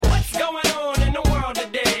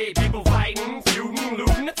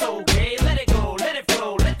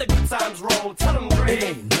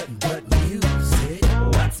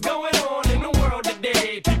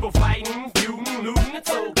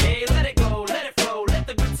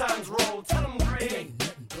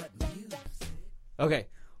Okay,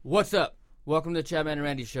 what's up? Welcome to the Chapman and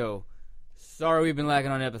Randy Show. Sorry we've been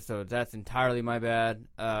lagging on episodes. That's entirely my bad.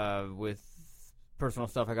 With personal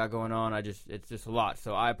stuff I got going on, it's just a lot.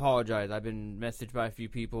 So I apologize. I've been messaged by a few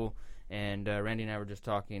people, and Randy and I were just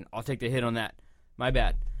talking. I'll take the hit on that. My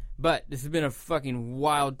bad. But this has been a fucking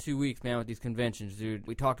wild 2 weeks, man, with these conventions, dude.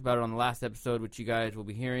 We talked about it on the last episode, which you guys will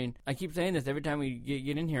be hearing. I keep saying this every time we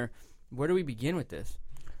get in here. Where do we begin with this?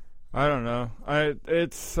 I don't know.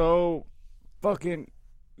 It's so fucking...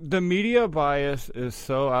 The media bias is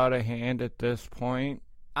so out of hand at this point.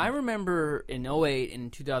 I remember in 2008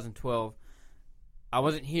 and 2012, I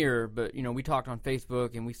wasn't here, but, you know, we talked on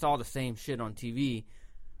Facebook and we saw the same shit on TV.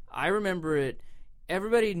 I remember it.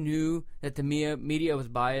 Everybody knew that the media was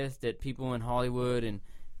biased, that people in Hollywood and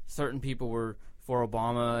certain people were for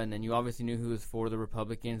Obama, and then you obviously knew who was for the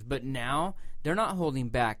Republicans. But now, they're not holding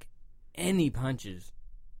back any punches.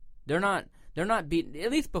 They're not beating.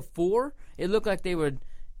 At least before, it looked like they would,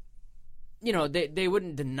 you know, they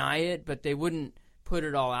wouldn't deny it, but they wouldn't put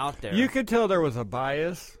it all out there. You could tell there was a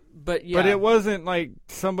bias. But yeah. But it wasn't like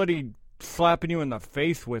somebody slapping you in the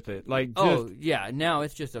face with it. Like, just, yeah, now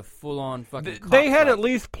it's just a full-on fucking they had at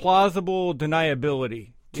least plausible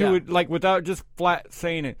deniability to it, like, without just flat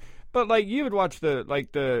saying it. But, like, you would watch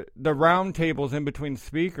the round tables in between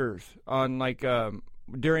speakers on, like,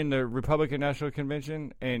 during the Republican National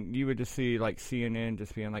Convention, and you would just see, like, CNN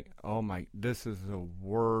just being like, oh my, this is the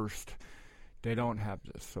worst. They don't have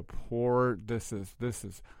the support. This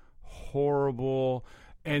is horrible.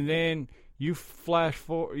 And then you fast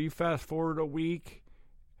forward a week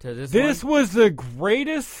to this. This was the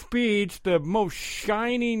greatest speech, the most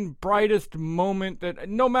shining, brightest moment that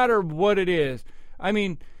no matter what it is. I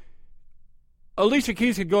mean, Alicia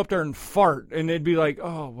Keys could go up there and fart, and they'd be like,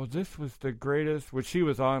 "Oh, well, this was the greatest." Which she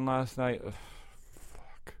was on last night. Ugh,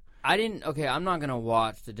 fuck. I'm not gonna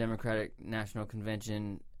watch the Democratic National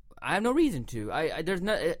Convention. I have no reason to.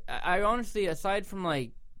 I honestly, aside from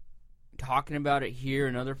like talking about it here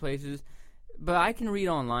and other places, but I can read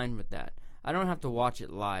online with that. I don't have to watch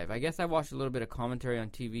it live. I guess I watched a little bit of commentary on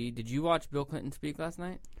TV. Did you watch Bill Clinton speak last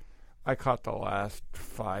night? I caught the last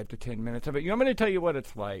 5 to 10 minutes of it. I'm going to tell you what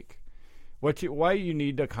it's like. Why you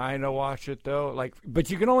need to kind of watch it though. Like,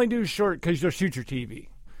 but you can only do short because you'll shoot your TV.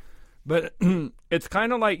 But it's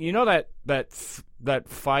kind of like, you know, that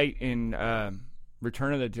fight in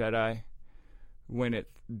Return of the Jedi when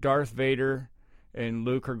it's Darth Vader and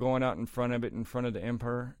Luke are going out in front of the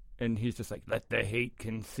Emperor, and he's just like, let the hate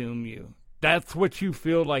consume you. That's what you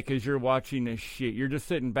feel like as you're watching this shit. You're just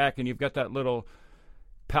sitting back, and you've got that little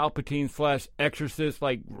Palpatine / Exorcist,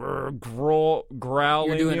 like, growling.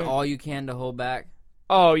 You're doing all you can to hold back?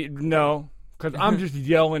 Oh, no, because I'm just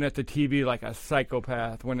yelling at the TV like a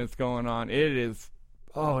psychopath when it's going on. It is,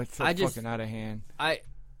 it's so fucking out of hand.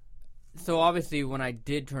 So obviously, when I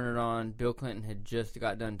did turn it on, Bill Clinton had just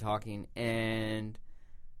got done talking, and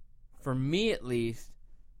for me at least,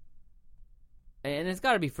 and it's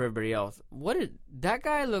got to be for everybody else, that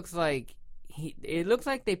guy looks like? It looks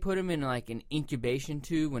like they put him in like an incubation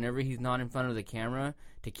tube whenever he's not in front of the camera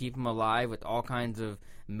to keep him alive, with all kinds of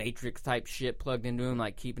Matrix type shit plugged into him,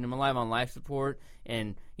 like keeping him alive on life support,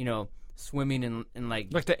 and you know, swimming in like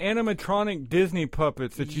the animatronic Disney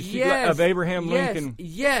puppets that you see of Abraham Lincoln.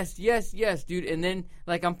 Yes, dude. And then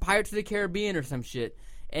like on Pirates of the Caribbean or some shit.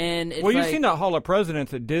 And it's you've seen that Hall of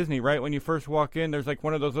Presidents at Disney, right? When you first walk in, there's like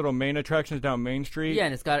one of those little main attractions down Main Street. Yeah,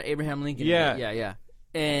 and it's got Abraham Lincoln. Yeah.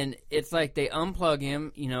 And it's like they unplug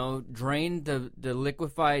him, you know, drain the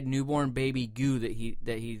liquefied newborn baby goo that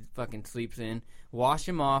he fucking sleeps in, wash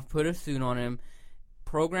him off, put a suit on him,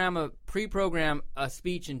 pre-program a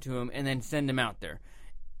speech into him, and then send him out there.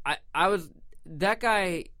 That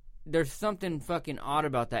guy, there's something fucking odd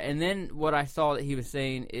about that. And then what I saw that he was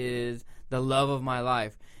saying is the love of my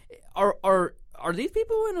life. Are these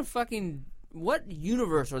people in a fucking, what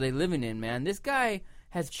universe are they living in, man? This guy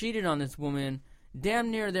has cheated on this woman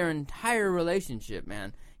damn near their entire relationship,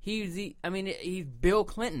 man. He's Bill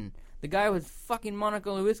Clinton. The guy was fucking Monica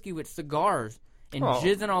Lewinsky with cigars and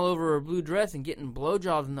jizzing all over her blue dress and getting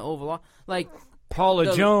blowjobs in the Oval Office. Like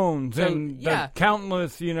Paula Jones and the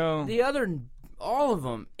countless, you know. All of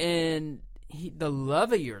them. And the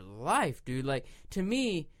love of your life, dude. Like, to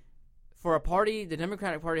me, for a party, the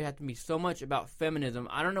Democratic Party had to be so much about feminism.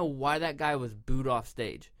 I don't know why that guy was booed off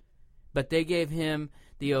stage. But they gave him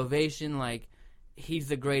the ovation like he's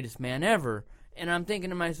the greatest man ever. And I'm thinking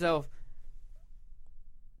to myself,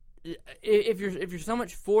 if you're so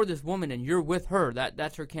much for this woman and you're with her,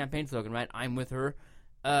 that's her campaign slogan, right? I'm with her.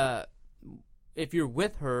 If you're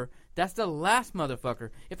with her, that's the last motherfucker.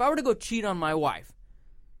 If I were to go cheat on my wife,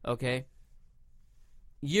 okay,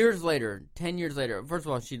 years later, 10 years later, first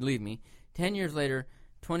of all, she'd leave me. 10 years later,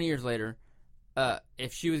 20 years later,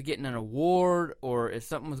 if she was getting an award or if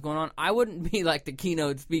something was going on, I wouldn't be like the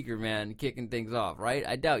keynote speaker, man, kicking things off, right?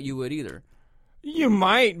 I doubt you would either. You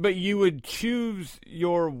might, but you would choose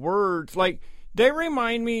your words. Like, they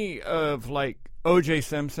remind me of, like, O.J.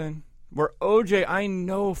 Simpson, where O.J., I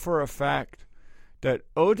know for a fact that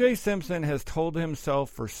O.J. Simpson has told himself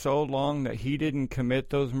for so long that he didn't commit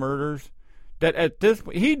those murders that at this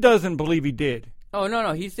point, he doesn't believe he did. Oh,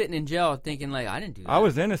 no, he's sitting in jail thinking, like, I didn't do that. I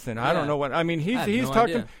was innocent. I don't know what, I mean, he's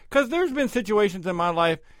talking, because there's been situations in my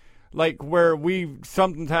life, like, where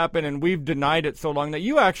something's happened and we've denied it so long that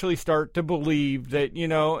you actually start to believe that, you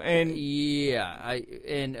know, and... Yeah,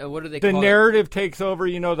 what do they call it? The narrative it? takes over,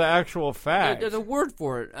 you know, the actual fact. There's a word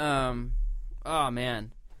for it. Oh,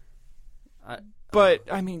 man. But,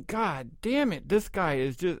 I mean, God damn it, this guy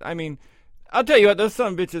is just, I mean, I'll tell you what, those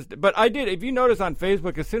son of bitches, but I did, if you notice on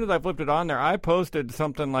Facebook, as soon as I flipped it on there, I posted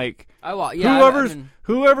something like,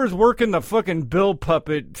 whoever's working the fucking Bill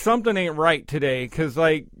puppet, something ain't right today, because,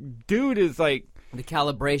 like, dude is like... The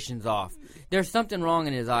calibration's off. There's something wrong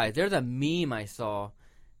in his eyes. There's a meme I saw,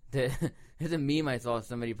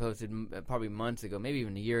 somebody posted probably months ago, maybe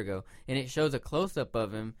even a year ago, and it shows a close-up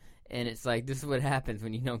of him, and it's like, this is what happens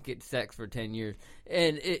when you don't get sex for 10 years.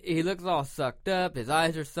 And he looks all sucked up. His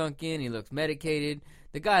eyes are sunk in. He looks medicated.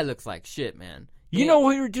 The guy looks like shit, man. You know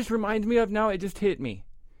what it just reminds me of now? It just hit me.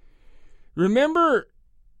 Remember,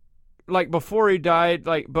 like, before he died,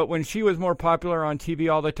 like, but when she was more popular on TV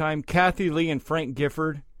all the time, Kathy Lee and Frank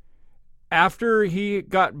Gifford, after he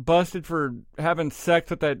got busted for having sex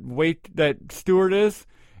with that stewardess,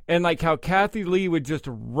 and, like, how Kathy Lee would just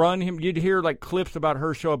run him. You'd hear, like, clips about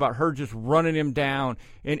her show about her just running him down.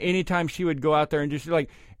 And anytime she would go out there and just, like...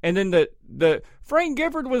 And then the Frank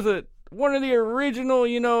Gifford was one of the original,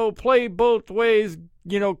 you know, play both ways,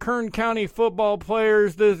 you know, Kern County football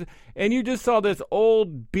players. And you just saw this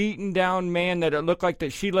old, beaten-down man that it looked like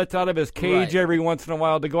that she lets out of his cage every once in a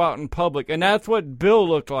while to go out in public. And that's what Bill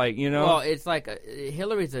looked like, you know? Well, it's like...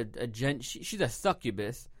 Hillary's a she's a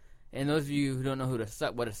succubus. And those of you who don't know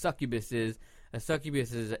what a succubus is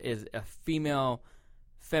a female,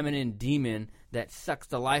 feminine demon that sucks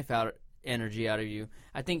the life energy out of you.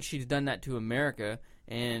 I think she's done that to America.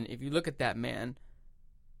 And if you look at that man,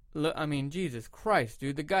 I mean, Jesus Christ,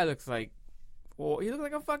 dude, the guy looks like, well, he looks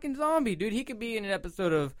like a fucking zombie, dude. He could be in an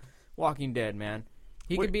episode of Walking Dead, man.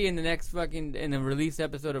 He could be in the next in the release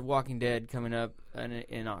episode of Walking Dead coming up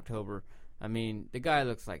in October. I mean, the guy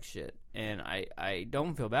looks like shit, and I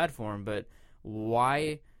don't feel bad for him, but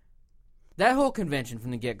why? That whole convention from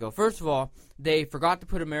the get-go, first of all, they forgot to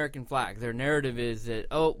put American flags. Their narrative is that,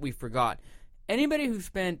 we forgot. Anybody who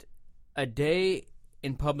spent a day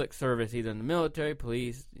in public service, either in the military,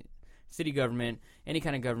 police, city government, any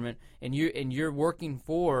kind of government, and you're working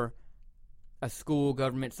for a school,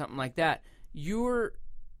 government, something like that, you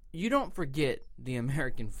don't forget the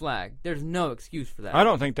American flag. There's no excuse for that. I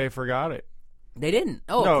don't think they forgot it. They didn't.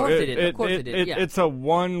 Oh, no, of course they didn't. Of course they did. Yeah. It's a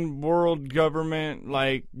one world government,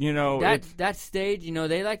 like, you know. That stage, you know,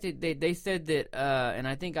 they like to. They said that, and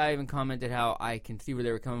I think I even commented how I can see where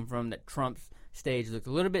they were coming from. That Trump's stage looked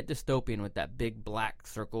a little bit dystopian with that big black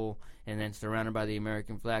circle and then surrounded by the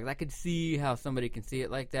American flag. I could see how somebody can see it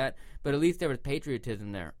like that, but at least there was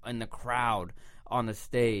patriotism there in the crowd on the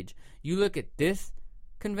stage. You look at this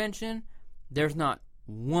convention, there's not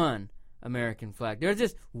one American flag. There's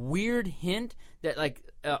this weird hint that, like,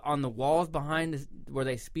 on the walls behind where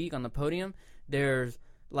they speak on the podium, there's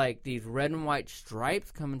like these red and white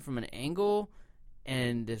stripes coming from an angle,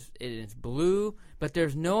 and it's blue, but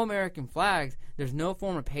there's no American flags. There's no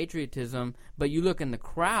form of patriotism. But you look in the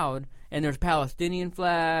crowd, and there's Palestinian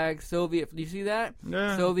flags, Soviet. Do you see that?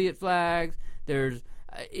 Yeah. Soviet flags. There's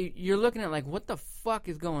you're looking at, like, what the fuck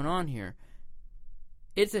is going on here?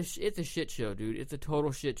 It's a shit show, dude. It's a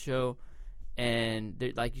total shit show.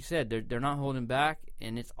 And like you said, they're not holding back,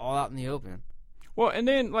 and it's all out in the open. Well, and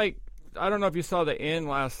then, like, I don't know if you saw the end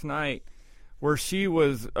last night where she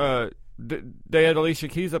was, they had Alicia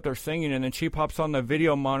Keys up there singing, and then she pops on the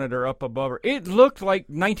video monitor up above her. It looked like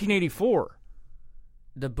 1984.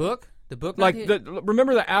 The book? The book? Like,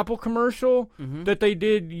 remember the Apple commercial that they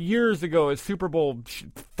did years ago at Super Bowl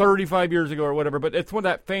 35 years ago or whatever, but it's one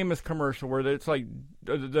of that famous commercial where it's like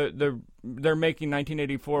they're making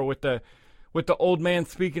 1984 with the old man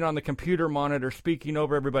speaking on the computer monitor, speaking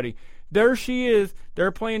over everybody. There she is.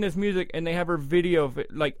 They're playing this music, and they have her video,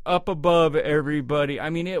 like, up above everybody. I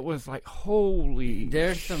mean, it was like, holy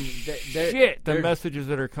shit, the messages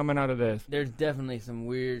that are coming out of this. There's definitely some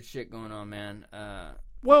weird shit going on, man.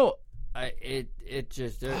 Well...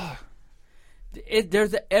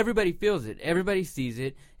 Everybody feels it. Everybody sees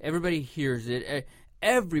it. Everybody hears it.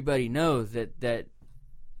 Everybody knows that.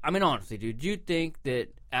 I mean, honestly, dude, do you think that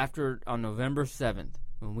on November 7th,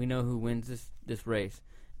 when we know who wins this race,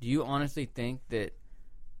 do you honestly think that,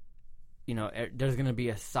 there's going to be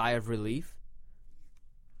a sigh of relief?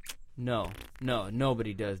 No,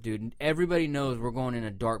 nobody does, dude. Everybody knows we're going in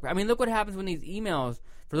a dark... I mean, look what happens when these emails,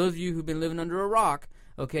 for those of you who've been living under a rock,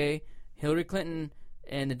 okay, Hillary Clinton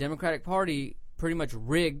and the Democratic Party pretty much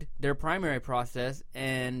rigged their primary process,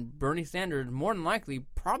 and Bernie Sanders, more than likely,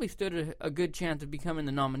 probably stood a good chance of becoming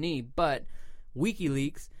the nominee, but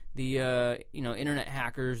WikiLeaks, the internet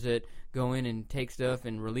hackers that go in and take stuff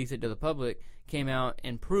and release it to the public, came out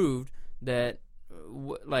and proved that,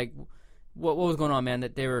 what was going on, man,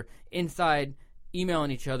 that they were inside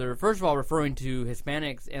emailing each other, first of all referring to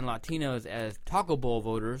Hispanics and Latinos as Taco Bowl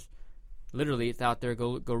voters. Literally, it's out there.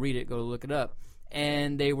 Go read it. Go look it up.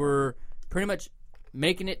 And they were pretty much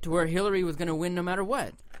making it to where Hillary was going to win no matter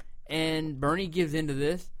what. And Bernie gives into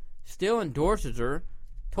this, still endorses her.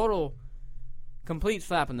 Total, complete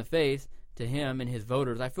slap in the face to him and his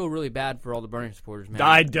voters. I feel really bad for all the Bernie supporters,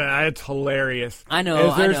 man. It's hilarious. I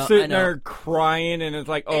know. As they're sitting there crying, and it's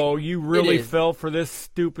like, you really fell for this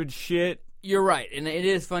stupid shit. You're right, and it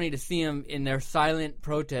is funny to see them in their silent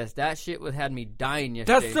protest. That shit had me dying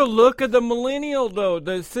yesterday. That's the look of the millennial, though.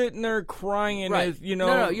 They're sitting there crying, right. as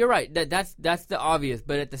No, you're right. That's the obvious.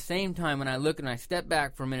 But at the same time, when I look and I step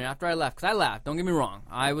back for a minute after I laughed, because I laughed. Don't get me wrong,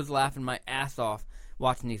 I was laughing my ass off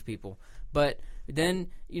watching these people. But then,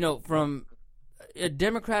 from a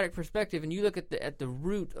democratic perspective, and you look at the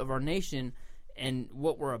root of our nation and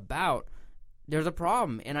what we're about, there's a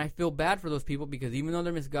problem, and I feel bad for those people because even though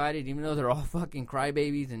they're misguided, even though they're all fucking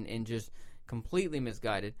crybabies and just completely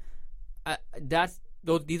misguided,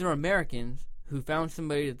 these are Americans who found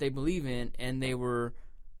somebody that they believe in, and they were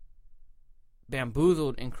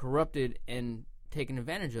bamboozled and corrupted and taken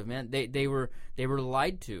advantage of. Man, they were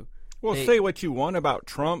lied to. Well, say what you want about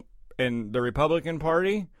Trump and the Republican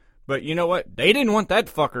Party, but you know what? They didn't want that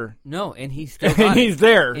fucker. No, and he's still and he's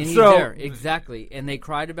there. And he's there, exactly. And they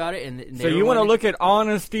cried about it. And so you want to look at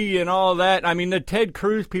honesty and all that? I mean, the Ted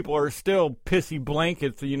Cruz people are still pissy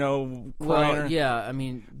blankets, crying. Well, yeah, I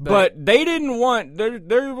mean, but they didn't want.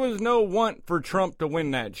 There was no want for Trump to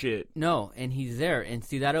win that shit. No, and he's there, and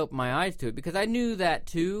see, that opened my eyes to it because I knew that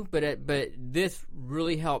too. But this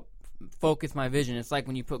really helped focus my vision. It's like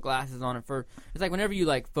when you put glasses on it first. It's like whenever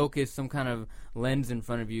you focus some kind of lens in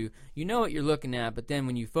front of you, you know what you're looking at, but then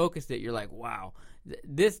when you focus it, you're like, wow,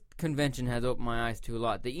 this convention has opened my eyes to a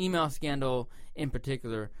lot. The email scandal in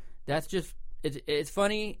particular, that's just, it's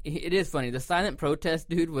funny. It is funny. The silent protest,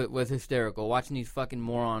 dude, was hysterical, watching these fucking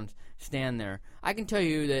morons stand there. I can tell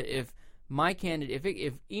you that if my candidate,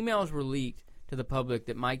 if emails were leaked to the public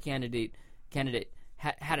that my candidate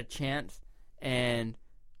had a chance, and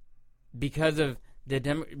because of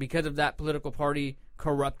that political party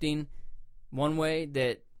corrupting one way,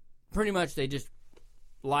 that pretty much they just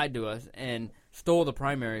lied to us and stole the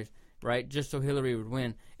primaries, right, just so Hillary would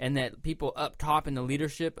win, and that people up top in the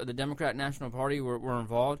leadership of the Democrat National Party were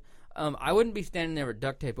involved, I wouldn't be standing there with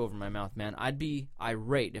duct tape over my mouth, man. I'd be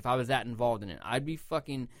irate if I was that involved in it. I'd be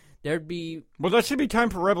fucking... There'd be... Well, that should be time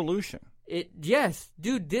for revolution. Yes,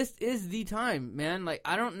 dude, this is the time, man.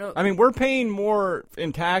 I don't know. I mean, we're paying more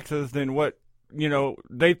in taxes than what,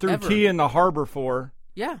 they threw tea in the harbor for.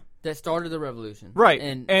 Yeah, that started the revolution. Right.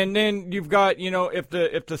 And then you've got, if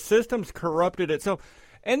the system's corrupted itself,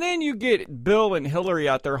 and then you get Bill and Hillary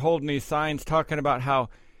out there holding these signs talking about how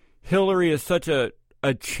Hillary is such a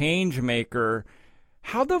change maker.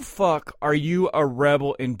 How the fuck are you a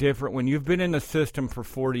rebel indifferent when you've been in the system for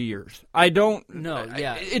 40 years? I don't know.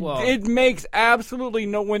 Yeah, it makes absolutely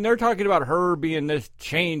no. When they're talking about her being this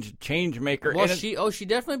change maker, well, she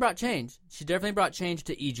definitely brought change. She definitely brought change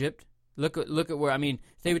to Egypt. Look at where, I mean,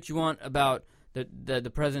 say what you want about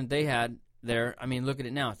the president they had there. I mean, look at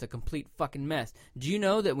it now. It's a complete fucking mess. Do you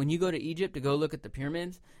know that when you go to Egypt to go look at the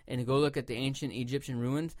pyramids and to go look at the ancient Egyptian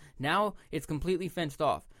ruins, now it's completely fenced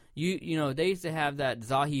off. They used to have that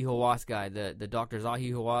Zahi Hawass guy, the Dr.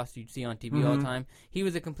 Zahi Hawass you'd see on TV all the time. He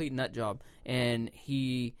was a complete nut job, and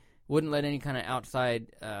he wouldn't let any kind of outside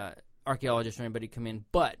archaeologist or anybody come in.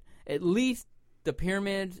 But at least the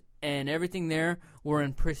pyramids and everything there were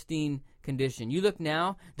in pristine condition. You look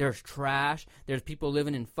now, there's trash. There's people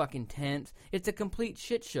living in fucking tents. It's a complete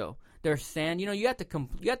shit show. There's sand. You have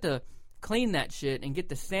to clean that shit and get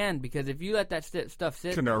the sand, because if you let that stuff sit,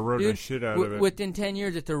 it's gonna erode the shit out of it. Within 10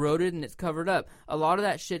 years, it's eroded and it's covered up. A lot of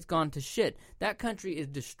that shit's gone to shit. That country is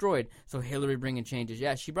destroyed. So Hillary bringing changes.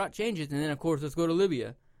 Yeah, she brought changes, and then of course let's go to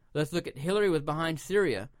Libya. Let's look at Hillary was behind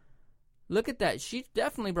Syria. look at that. She's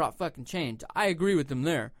definitely brought fucking change. I agree with them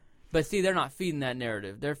there. But see, they're not feeding that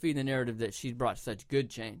narrative. They're feeding the narrative that she's brought such good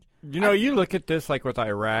change. You look at this like with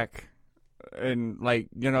Iraq and like,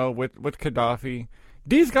 with Gaddafi.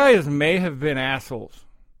 These guys may have been assholes.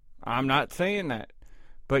 I'm not saying that.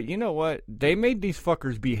 But you know what? They made these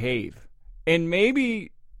fuckers behave. And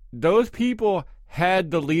maybe those people had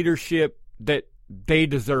the leadership that they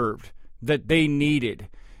deserved, that they needed.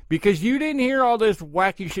 Because you didn't hear all this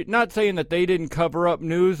wacky shit. Not saying that they didn't cover up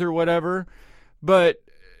news or whatever, but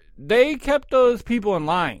they kept those people in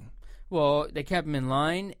line. Well, they kept them in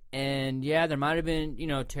line, and yeah, there might have been,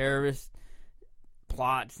 terrorist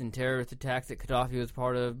plots and terrorist attacks that Gaddafi was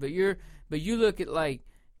part of. But you look at, like,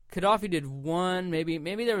 Gaddafi did one, maybe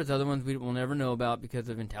there was other ones we'll never know about because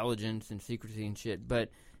of intelligence and secrecy and shit. But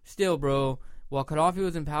still, bro, while Gaddafi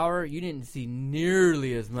was in power, you didn't see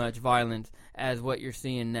nearly as much violence as what you're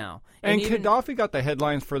seeing now. And Gaddafi got the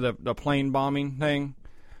headlines for the plane bombing thing.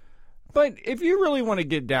 But if you really want to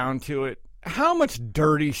get down to it, how much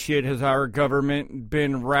dirty shit has our government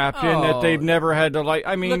been wrapped in that they've never had to, like,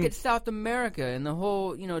 I mean... Look at South America and the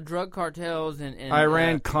whole, drug cartels and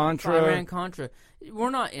Iran-Contra. We're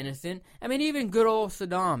not innocent. I mean, even good old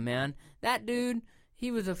Saddam, man. That dude,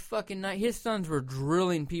 he was a fucking... His sons were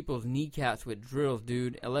drilling people's kneecaps with drills,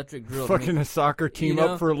 dude. Electric drills. Fucking a soccer team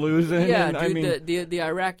up for losing. Yeah, and, dude, the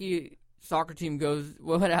Iraqi... soccer team goes,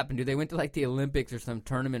 well, what happened, dude? They went to, like, the Olympics or some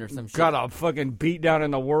tournament or some shit. Got a fucking beat down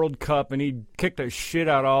in the World Cup, and he kicked the shit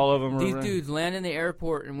out of all of them. These dudes landed in the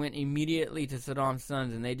airport and went immediately to Saddam's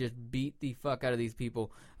sons, and they just beat the fuck out of these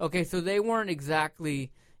people. Okay, so they weren't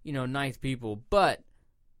exactly, nice people, but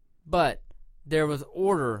there was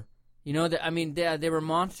order. They were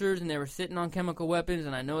monsters, and they were sitting on chemical weapons,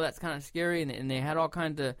 and I know that's kind of scary, and they had all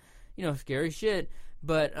kinds of, scary shit,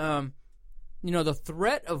 but, the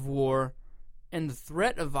threat of war and the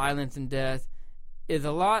threat of violence and death is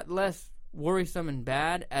a lot less worrisome and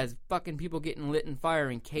bad as fucking people getting lit in fire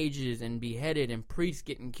in cages and beheaded and priests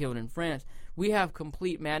getting killed in France. We have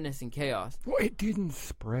complete madness and chaos. Well, it didn't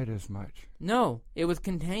spread as much. No, it was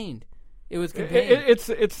contained. It's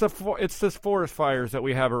this forest fires that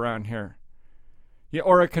we have around here. Yeah,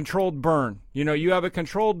 or a controlled burn. You have a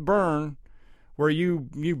controlled burn where you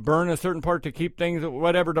burn a certain part to keep things,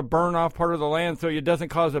 whatever, to burn off part of the land so it doesn't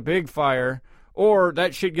cause a big fire, or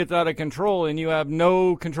that shit gets out of control and you have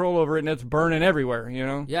no control over it and it's burning everywhere,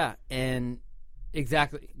 Yeah, and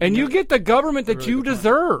exactly. And you get the government that you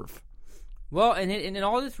deserve. Well, and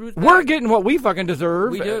all this roots back, we're getting what we fucking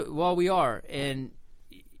deserve. We do. Well, we are. And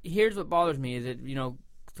here's what bothers me is that,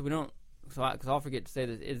 because I'll forget to say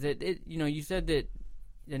this, is that, you said that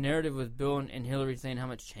the narrative was Bill and Hillary saying how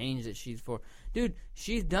much change that she's for. Dude,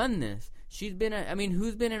 she's done this. She's been,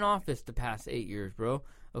 who's been in office the past 8 years, bro?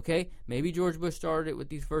 Okay? Maybe George Bush started it with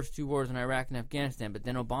these first two wars in Iraq and Afghanistan, but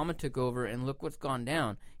then Obama took over, and look what's gone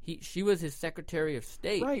down. She was his Secretary of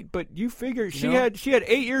State. Right, but you figure she had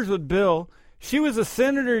 8 years with Bill. She was a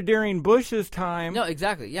senator during Bush's time. No,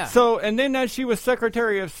 exactly, yeah. So, and then now she was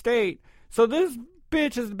Secretary of State. So this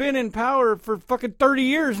bitch has been in power for fucking 30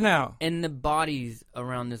 years now. And the bodies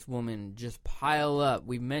around this woman just pile up.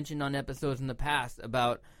 We've mentioned on episodes in the past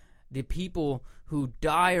about the people who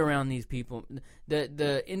die around these people.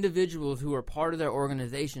 The individuals who are part of their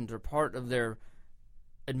organizations or part of their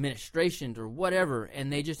administrations or whatever,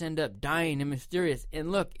 and they just end up dying and mysterious. And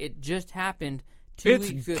look, it just happened 2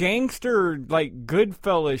 weeks ago. It's gangster, like,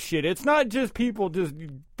 Goodfellas shit. It's not just people just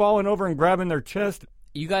falling over and grabbing their chest.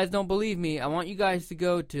 You guys don't believe me. I want you guys to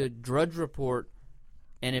go to Drudge Report,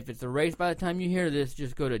 and if it's erased by the time you hear this,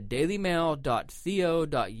 just go to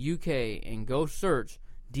dailymail.co.uk and go search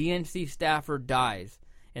DNC staffer dies.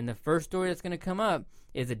 And the first story that's going to come up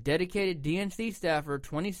is a dedicated DNC staffer,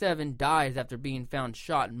 27, dies after being found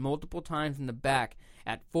shot multiple times in the back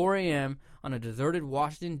at 4 a.m. on a deserted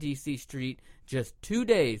Washington, D.C. street just 2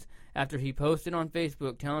 days after he posted on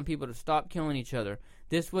Facebook telling people to stop killing each other.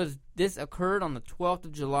 This occurred on the 12th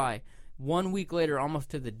of July. 1 week later, almost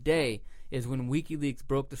to the day, is when WikiLeaks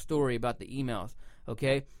broke the story about the emails.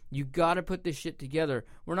 Okay? You got to put this shit together.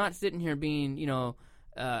 We're not sitting here being,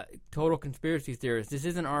 total conspiracy theorists. This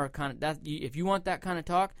isn't our kind of... if you want that kind of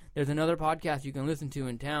talk, there's another podcast you can listen to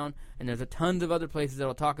in town, and there's a tons of other places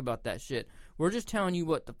that'll talk about that shit. We're just telling you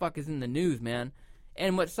what the fuck is in the news, man.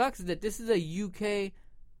 And what sucks is that this is a UK...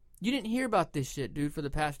 You didn't hear about this shit, dude, for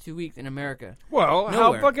the past 2 weeks in America. Well, Nowhere.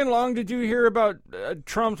 How fucking long did you hear about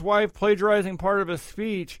Trump's wife plagiarizing part of his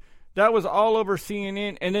speech? That was all over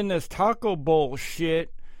CNN. And then this taco bowl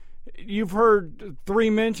shit, you've heard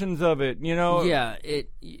 3 mentions of it, Yeah.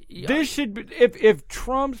 This should be... If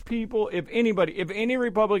Trump's people, if anybody, if any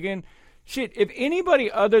Republican shit, if anybody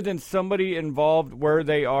other than somebody involved where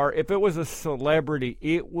they are, if it was a celebrity,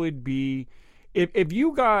 it would be, if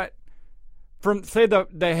you got from, say,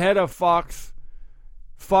 the head of Fox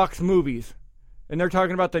Movies, and they're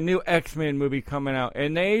talking about the new X-Men movie coming out,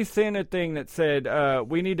 and they sent a thing that said,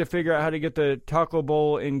 we need to figure out how to get the Taco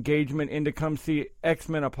Bowl engagement in to come see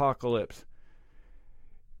X-Men Apocalypse.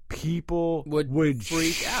 People would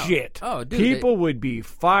freak out. Oh, dude. People would be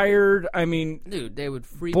fired. I mean, dude, they would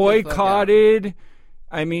freak boycotted. The fuck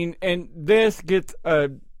out. I mean, and this gets,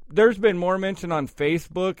 there's been more mention on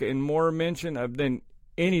Facebook and more mention than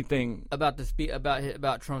anything about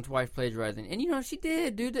about Trump's wife plagiarizing, and you know she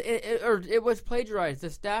did, dude. It was plagiarized. The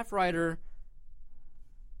staff writer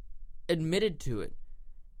admitted to it,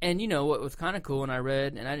 and you know what was kind of cool, and I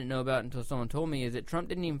read, and I didn't know about it until someone told me, is that Trump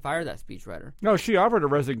didn't even fire that speechwriter. No, she offered a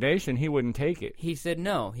resignation. He wouldn't take it. He said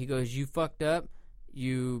no. He goes, "You fucked up.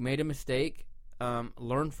 You made a mistake.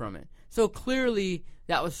 Learn from it." So clearly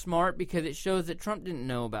that was smart because it shows that Trump didn't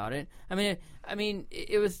know about it. I mean,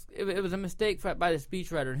 it was a mistake by the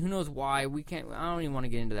speechwriter, and who knows why. I don't even want to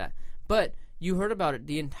get into that. But you heard about it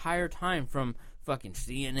the entire time from fucking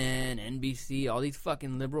CNN, NBC, all these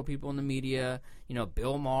fucking liberal people in the media, you know,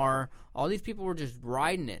 Bill Maher, all these people were just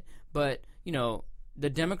riding it. But, you know, the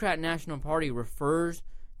Democrat National Party refers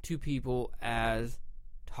to people as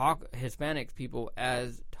Hispanic people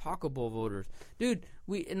as Taco Bowl voters. Dude,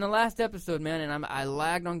 in the last episode, man, and I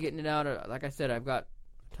lagged on getting it out. Like I said, I've got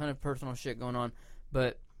a ton of personal shit going on.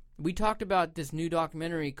 But we talked about this new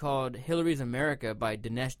documentary called Hillary's America by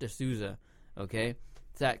Dinesh D'Souza, okay?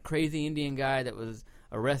 It's that crazy Indian guy that was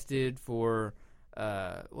arrested for,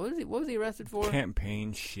 what was he arrested for?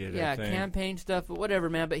 Campaign shit, yeah, I think. Campaign stuff, but whatever,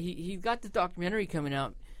 man. But he's got this documentary coming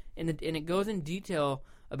out, and it goes in detail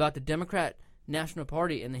about the Democrat National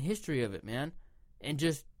Party and the history of it, man, and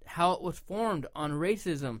just how it was formed on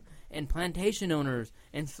racism and plantation owners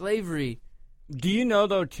and slavery. Do you know,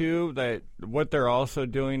 though, too, that what they're also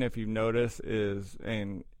doing, if you notice, is,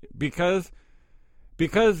 and because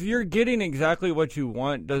you're getting exactly what you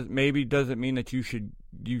want, doesn't mean that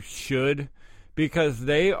you should, because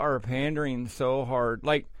they are pandering so hard.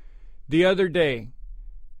 Like, the other day,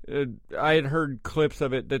 I had heard clips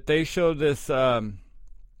of it, that they showed this, you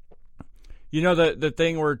know, the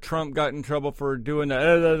thing where Trump got in trouble for doing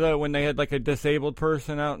the when they had like a disabled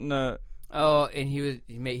person out in the. Oh, and he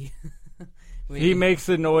makes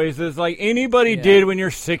the noises like anybody did when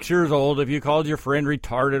you're 6 years old. If you called your friend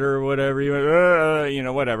retarded or whatever, you went, you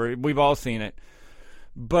know, whatever. We've all seen it.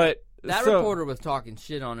 But that reporter was talking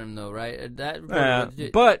shit on him, though, right?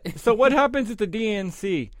 But so what happens at the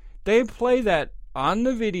DNC? They play that on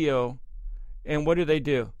the video, and what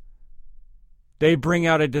do? They bring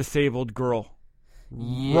out a disabled girl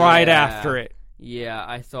right after it. Yeah,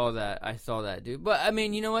 I saw that, dude. But I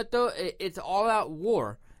mean, you know what though? It's all out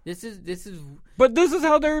war. This is. But this is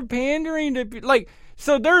how they're pandering to, like.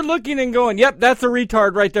 So they're looking and going, "Yep, that's a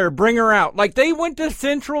retard right there. Bring her out." Like they went to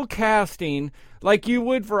central casting, like you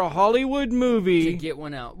would for a Hollywood movie, to get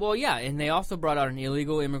one out. Well, yeah, and they also brought out an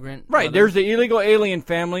illegal immigrant. Right. Mother. There's the illegal alien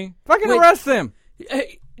family. Fucking arrest them.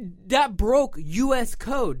 That broke U.S.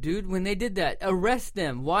 code, dude, when they did that. Arrest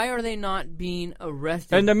them. Why are they not being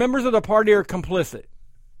arrested? And the members of the party are complicit.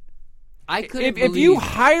 I couldn't if you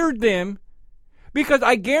hired them, because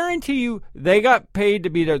I guarantee you they got paid to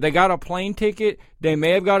be there. They got a plane ticket. They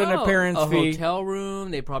may have got an appearance fee. A hotel room.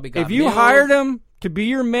 They probably got If you hired them to be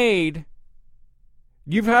your maid,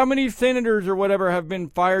 how many senators or whatever have been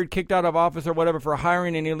fired, kicked out of office or whatever for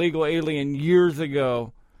hiring an illegal alien years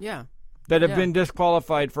ago? Yeah. That have been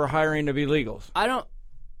disqualified for hiring of illegals. I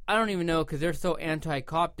don't even know because they're so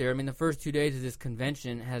anti-cop there. I mean, the first 2 days of this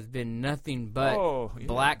convention has been nothing but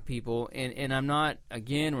black people. And I'm not,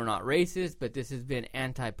 again, we're not racist, but this has been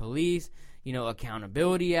anti-police, you know,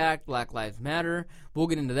 Accountability Act, Black Lives Matter. We'll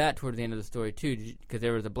get into that towards the end of the story, too, because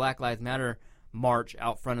there was a Black Lives Matter march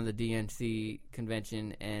out front of the DNC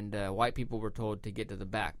convention, and white people were told to get to the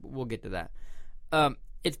back. But we'll get to that.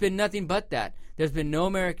 It's been nothing but that. There's been no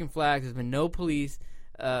American flags. There's been no police.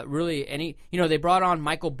 Really, any. You know, they brought on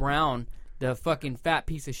Michael Brown, the fucking fat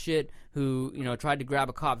piece of shit who, you know, tried to grab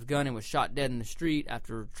a cop's gun and was shot dead in the street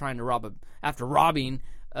after robbing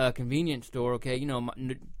a convenience store. Okay, you know,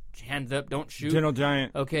 hands up, don't shoot. Gentle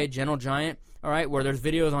Giant. Okay, Gentle Giant. All right, where there's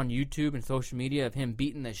videos on YouTube and social media of him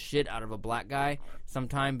beating the shit out of a black guy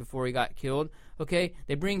sometime before he got killed. Okay,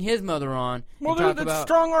 they bring his mother on. Well, that's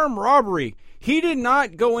strong arm robbery. He did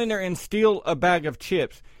not go in there and steal a bag of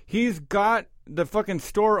chips. He's got the fucking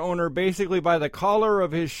store owner basically by the collar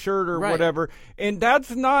of his shirt or whatever, and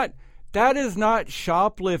that's not That is not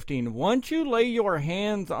shoplifting. Once you lay your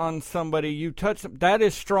hands on somebody, you touch them, that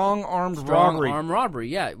is strong-armed robbery. Strong-armed robbery,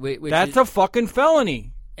 yeah. That's a fucking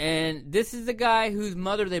felony. And this is the guy whose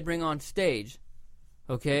mother they bring on stage,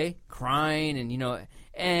 okay, crying and,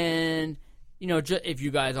 if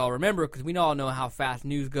you guys all remember, because we all know how fast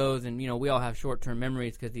news goes, and, we all have short-term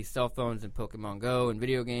memories because these cell phones and Pokemon Go and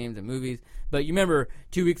video games and movies. But you remember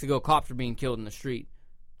 2 weeks ago, cops were being killed in the street.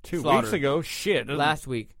 2 weeks ago? Shit. Last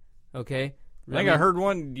week, okay? I think I heard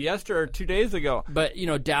one yesterday or 2 days ago. But,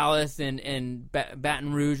 Dallas and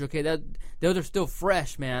Baton Rouge, okay, those are still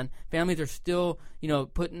fresh, man. Families are still,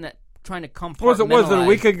 trying to compartmentalize. Was it a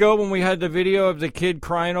week ago when we had the video of the kid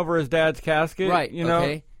crying over his dad's casket? Right,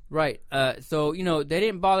 okay. Right. So, they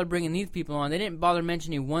didn't bother bringing these people on. They didn't bother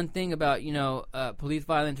mentioning one thing about, police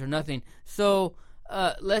violence or nothing. So,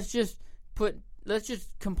 let's just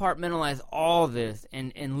compartmentalize all this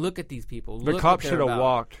and look at these people. The cops should have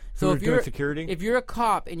walked. So if you're security? If you're a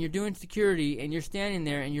cop and you're doing security and you're standing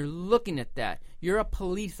there and you're looking at that, you're a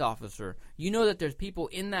police officer. You know that there's people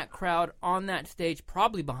in that crowd on that stage,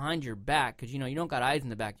 probably behind your back, because you don't got eyes in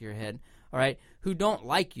the back of your head. All right, who don't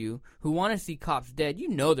like you, who want to see cops dead.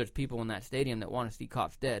 There's people in that stadium that want to see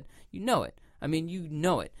cops dead. You know it. I mean, you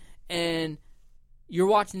know it. And you're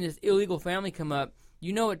watching this illegal family come up.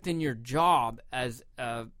 You know it's in your job as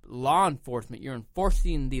law enforcement. You're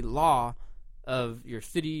enforcing the law of your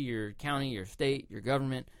city, your county, your state, your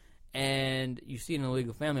government, and you see an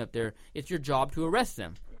illegal family up there. It's your job to arrest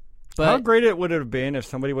them. But how great it would have been if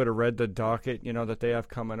somebody would have read the docket, that they have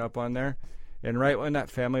coming up on there. And right when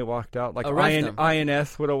that family walked out, like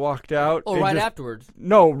INS would have walked out. Oh, right afterwards.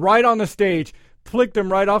 No, right on the stage. Flicked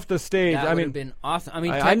them right off the stage. That would have been awesome.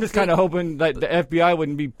 I'm just kind of hoping that the FBI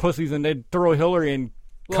wouldn't be pussies and they'd throw Hillary in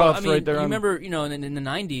cuffs right there. You remember, in the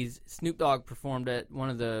 90s, Snoop Dogg performed at one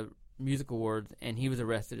of the music awards, and he was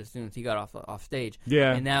arrested as soon as he got off stage.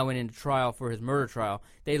 Yeah. And now went into trial for his murder trial.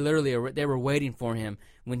 They were waiting for him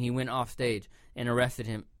when he went off stage and arrested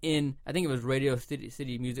him in, I think it was Radio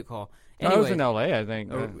City Music Hall. Anyway, that was in L.A., I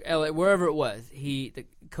think. Or LA, wherever it was. The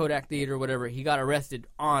Kodak Theater, whatever, he got arrested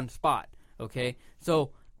on spot. Okay,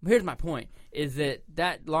 so here's my point: is that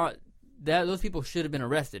those people should have been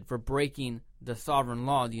arrested for breaking the sovereign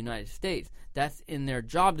law of the United States. That's in their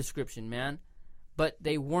job description, man. But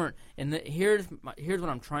they weren't. And here's what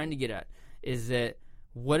I'm trying to get at: is that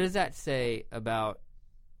what does that say about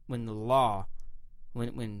when law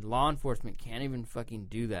enforcement can't even fucking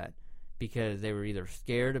do that because they were either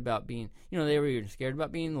scared about being,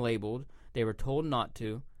 labeled, they were told not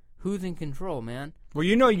to. Who's in control, man? Well,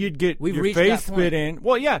 you'd get your face spit in.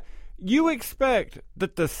 Well, yeah, you expect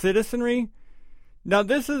that the citizenry. Now,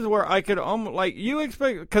 this is where I could almost, you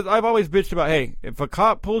expect, because I've always bitched about, hey, if a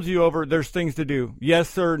cop pulls you over, there's things to do. Yes,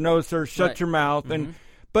 sir, no, sir, shut your mouth. Mm-hmm.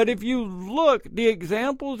 But if you look, the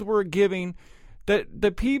examples we're giving, that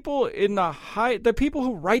the people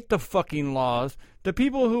who write the fucking laws, the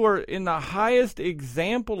people who are in the highest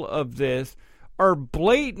example of this are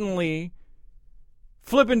blatantly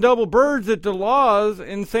flipping double birds at the laws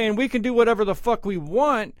and saying we can do whatever the fuck we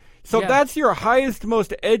want. So that's your highest,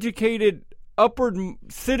 most educated, upward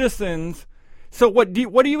citizens. So what do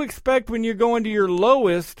you expect when you're going to your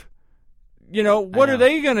lowest? What are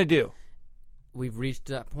they going to do? We've reached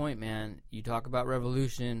that point, man. You talk about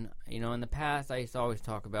revolution. In the past, I used to always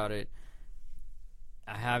talk about it.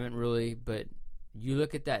 I haven't really, but you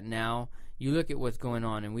look at that now. You look at what's going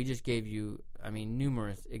on, and we just gave you,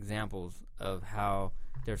 numerous examples of how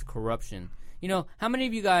there's corruption. How many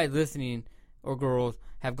of you guys listening, or girls,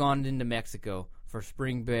 have gone into Mexico for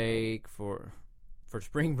spring break, for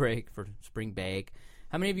spring break?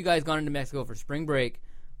 How many of you guys gone into Mexico for spring break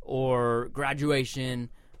or graduation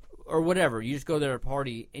or whatever? You just go there to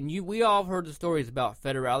party, and we all have heard the stories about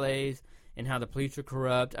federales and how the police are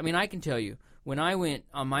corrupt. I can tell you, when I went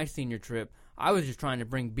on my senior trip, I was just trying to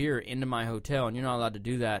bring beer into my hotel, and you're not allowed to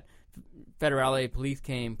do that. Federale police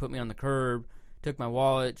came, put me on the curb, took my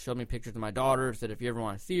wallet, showed me pictures of my daughter, said if you ever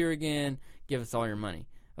want to see her again, give us all your money.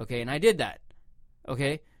 Okay, and I did that.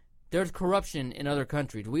 Okay? There's corruption in other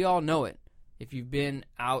countries. We all know it. If you've been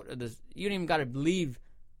out of this, you don't even got to leave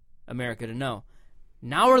America to know.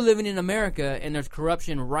 Now we're living in America, and there's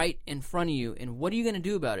corruption right in front of you. And what are you going to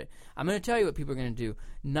do about it? I'm going to tell you what people are going to do.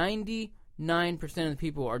 99% of the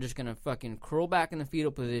people are just going to fucking curl back in the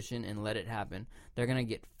fetal position and let it happen. They're going to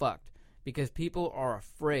get fucked because people are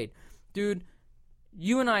afraid. Dude,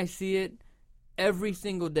 you and I see it every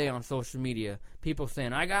single day on social media. People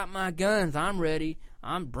saying, I got my guns. I'm ready.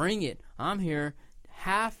 Bring it. I'm here.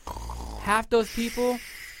 Half those people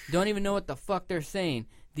don't even know what the fuck they're saying.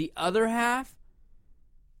 The other half,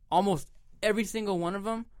 almost every single one of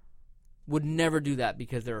them, would never do that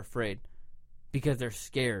because they're afraid, because they're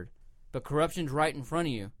scared. But corruption's right in front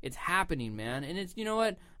of you. It's happening, man. And it's, you know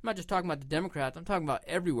what? I'm not just talking about the Democrats. I'm talking about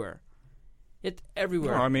everywhere. It's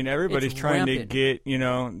everywhere. No, I mean, everybody's trying to get,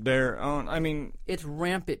 their own. I mean, it's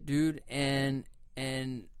rampant, dude. And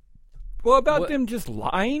well, about them just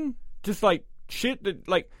lying, just like shit that,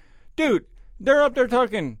 like, dude, they're up there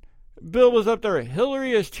talking. Bill was up there.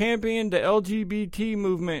 Hillary has championed the LGBT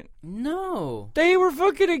movement. No, they were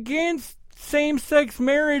fucking against same-sex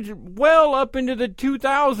marriage well up into the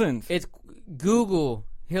 2000s. It's Google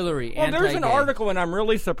Hillary. Well, there's an article, and I'm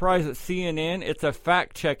really surprised at CNN. It's a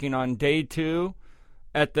fact-checking on day 2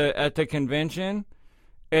 at the convention,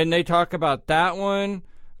 and they talk about that one.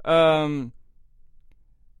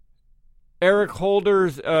 Eric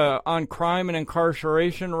Holder's on crime and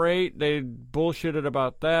incarceration rate. They bullshitted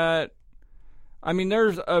about that. I mean,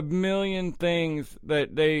 there's a million things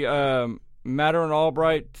that they Matter and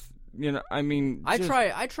Albright. I mean, I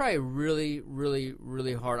try really, really,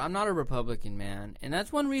 really hard. I'm not a Republican, man, and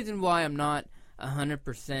that's one reason why I'm not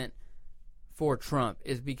 100% for Trump,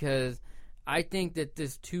 is because I think that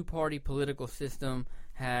this two-party political system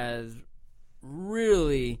has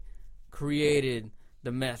really created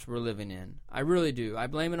the mess we're living in. I really do. I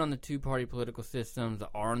blame it on the two-party political systems, the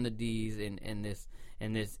R and the D's, and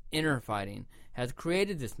this inner fighting has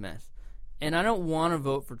created this mess. And I don't want to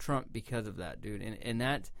vote for Trump because of that, dude. And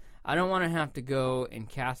that's, I don't want to have to go and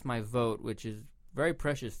cast my vote, which is very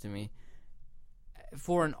precious to me,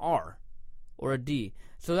 for an R or a D.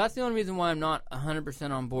 So that's the only reason why I'm not 100%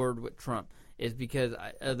 on board with Trump, is because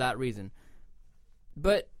of that reason.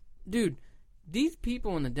 But, dude, these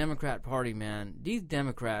people in the Democrat Party, man, these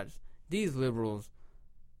Democrats, these liberals,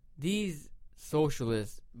 these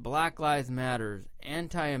socialists, Black Lives Matters,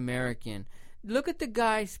 anti-American. Look at the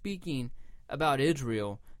guy speaking about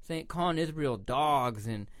Israel, calling Israel dogs,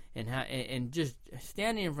 and just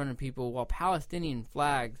standing in front of people while Palestinian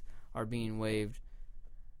flags are being waved.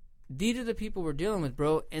 These are the people we're dealing with,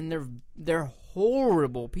 bro, and they're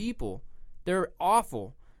horrible people. They're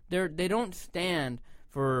awful. They don't stand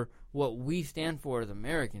for what we stand for as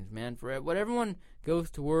Americans, man. For what everyone goes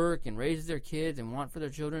to work and raises their kids and want for their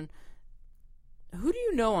children. Who do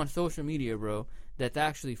you know on social media, bro, that's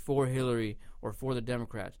actually for Hillary or for the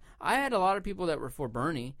Democrats? I had a lot of people that were for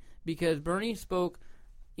Bernie, because Bernie spoke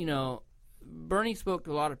to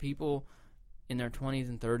a lot of people in their 20s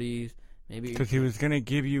and 30s, maybe because he was going to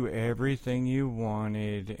give you everything you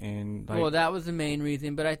wanted. And well, that was the main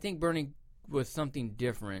reason, but I think Bernie was something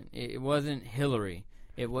different. It wasn't Hillary.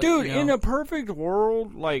 Dude, in a perfect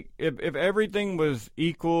world, like, if everything was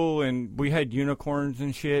equal and we had unicorns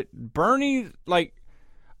and shit, Bernie, like,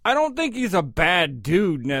 I don't think he's a bad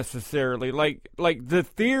dude necessarily. Like the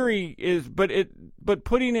theory is, but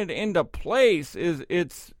putting it into place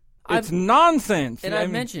it's nonsense. And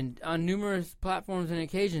I've mentioned on numerous platforms and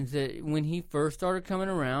occasions that when he first started coming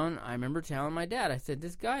around, I remember telling my dad, I said,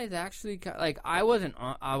 this guy is actually, like, I wasn't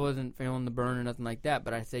feeling the burn or nothing like that,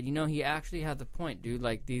 but I said, he actually has a point, dude.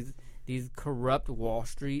 Like, these corrupt Wall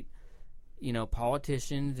Street,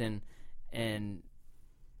 politicians and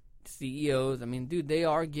CEOs, I mean, dude, they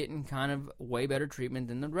are getting kind of way better treatment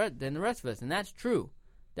than the rest of us, and that's true.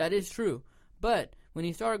 That is true. But when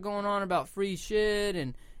he started going on about free shit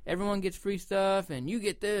and everyone gets free stuff, and you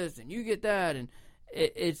get this, and you get that, and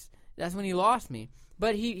that's when he lost me.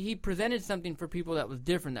 But he presented something for people that was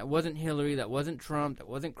different, that wasn't Hillary, that wasn't Trump, that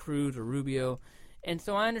wasn't Cruz or Rubio, and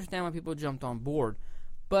so I understand why people jumped on board.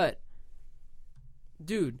 But,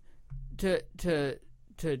 dude, to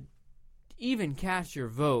even cast your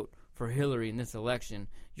vote for Hillary in this election,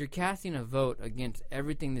 you're casting a vote against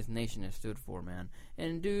everything this nation has stood for, man.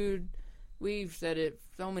 And, dude, we've said it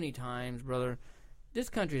so many times, brother. This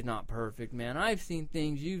country's not perfect, man. I've seen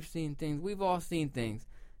things, you've seen things, we've all seen things.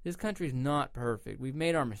 This country's not perfect. We've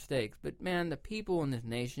made our mistakes. But, man, the people in this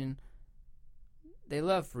nation, they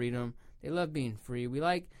love freedom. They love being free. We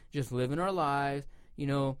like just living our lives.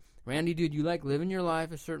 Randy, dude, you like living your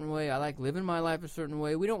life a certain way. I like living my life a certain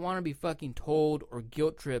way. We don't want to be fucking told or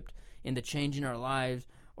guilt-tripped into changing our lives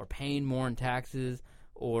or paying more in taxes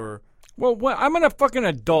or... Well, I'm a fucking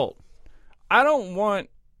adult. I don't want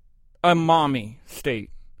a mommy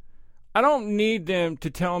state. I don't need them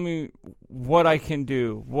to tell me what I can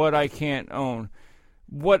do, what I can't own,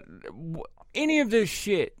 what any of this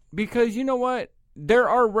shit. Because you know what? There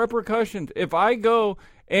are repercussions. If I go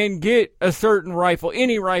and get a certain rifle,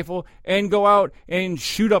 any rifle, and go out and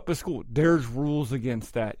shoot up a school, there's rules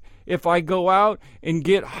against that. If I go out and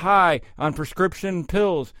get high on prescription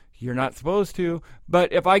pills, you're not supposed to.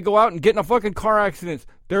 But if I go out and get in a fucking car accident,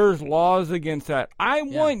 there's laws against that. I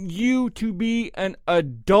want you to be an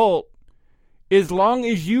adult as long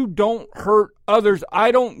as you don't hurt others.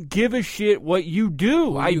 I don't give a shit what you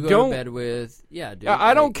do. Who you go to bed with. Yeah, dude.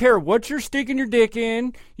 I don't care what you're sticking your dick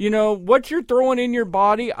in, what you're throwing in your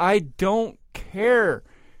body. I don't care.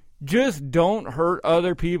 Just don't hurt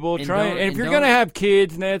other people. And if you're going to have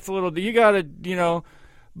kids, and that's a little, you got to,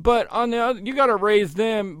 but on the other, you got to raise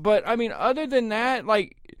them. But I mean, other than that,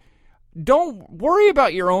 like, don't worry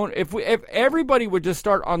about your own. If everybody would just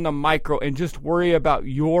start on the micro and just worry about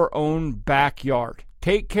your own backyard.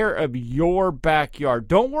 Take care of your backyard.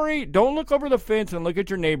 Don't worry. Don't look over the fence and look at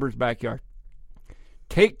your neighbor's backyard.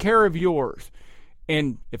 Take care of yours.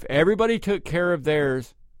 And if everybody took care of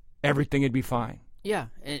theirs, everything would be fine. Yeah,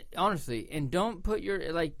 and honestly, and don't put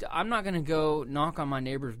I'm not going to go knock on my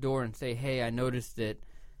neighbor's door and say, hey, I noticed that,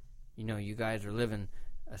 you guys are living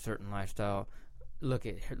a certain lifestyle. Look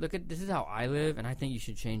at this is how I live, and I think you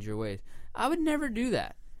should change your ways. I would never do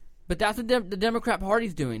that. But that's what the Democrat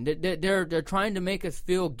Party's doing. They're trying to make us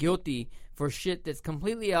feel guilty for shit that's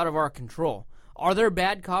completely out of our control. Are there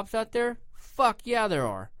bad cops out there? Fuck yeah, there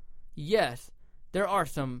are. Yes, there are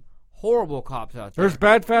some horrible cops out there. There's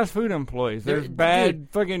bad fast food employees. There's bad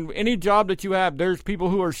fucking any job that you have. There's people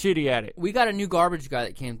who are shitty at it. We got a new garbage guy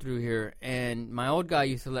that came through here, and my old guy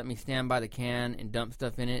used to let me stand by the can and dump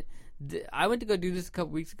stuff in it. I went to go do this a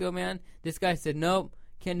couple weeks ago, man. This guy said, nope,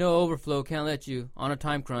 no overflow, can't let you, on a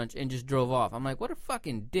time crunch, and just drove off. I'm like, what a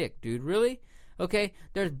fucking dick, dude, really? Okay,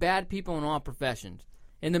 there's bad people in all professions.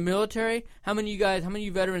 In the military, how many of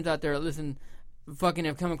you veterans out there listen, fucking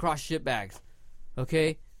have come across shitbags?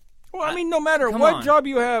 Okay? Well, I mean, no matter what job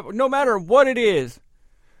you have, no matter what it is,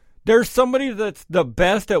 there's somebody that's the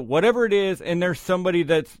best at whatever it is, and there's somebody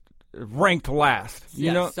that's ranked last.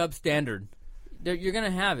 Substandard. You're going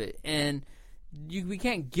to have it. And we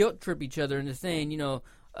can't guilt trip each other into saying,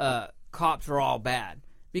 cops are all bad.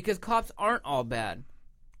 Because cops aren't all bad.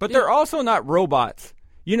 But they're also not robots.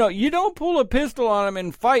 You don't pull a pistol on them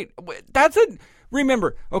and fight.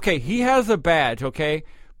 Remember, okay, he has a badge, okay?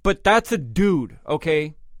 But that's a dude,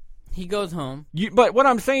 okay? He goes home. But what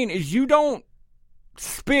I'm saying is you don't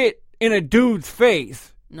spit in a dude's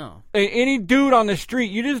face. No. Any dude on the street,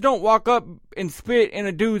 you just don't walk up and spit in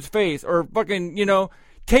a dude's face or fucking,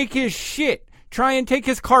 take his shit. Try and take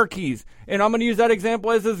his car keys. And I'm going to use that example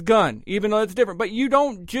as his gun, even though it's different. But you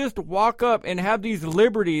don't just walk up and have these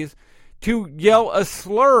liberties to yell a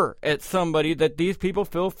slur at somebody that these people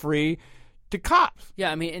feel free to cops.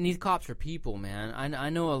 Yeah, I mean, and these cops are people, man. I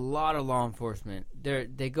know a lot of law enforcement.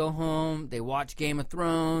 They go home, they watch Game of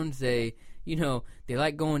Thrones, they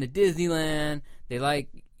like going to Disneyland, they like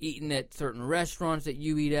eating at certain restaurants that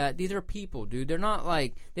you eat at. These are people, dude. They're not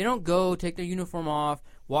like, they don't go take their uniform off,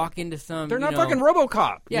 walk into some, they're not fucking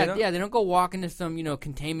RoboCop. Yeah, yeah, they don't go walk into some,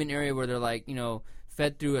 containment area where they're like,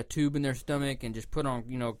 fed through a tube in their stomach and just put on,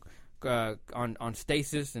 on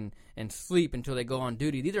stasis and sleep until they go on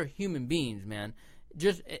duty. These are human beings, man.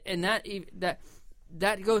 And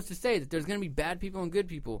that goes to say that there's going to be bad people and good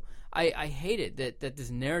people. I hate it that this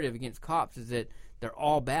narrative against cops is that they're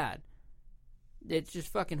all bad. It's just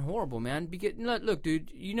fucking horrible, man. Because look, dude,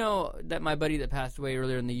 that my buddy that passed away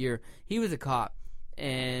earlier in the year, he was a cop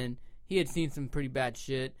and he had seen some pretty bad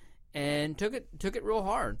shit and took it real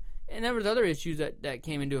hard. And there was other issues that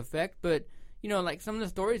came into effect, but like some of the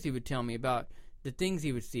stories he would tell me about the things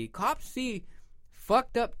he would see. Cops see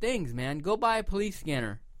fucked up things, man. Go buy a police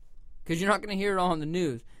scanner because you're not going to hear it all in the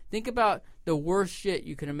news. Think about the worst shit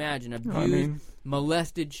you can imagine. Abused,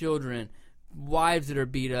 molested children, wives that are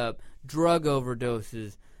beat up, drug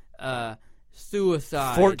overdoses,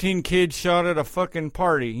 suicide. 14 kids shot at a fucking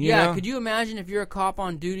party. You know? Could you imagine if you're a cop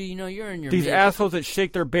on duty, you're in your These assholes that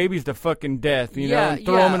shake their babies to fucking death, and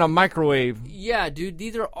throw them in a microwave. Yeah, dude,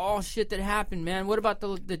 these are all shit that happen, man. What about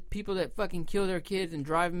the people that fucking kill their kids and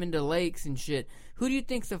drive them into lakes and shit? Who do you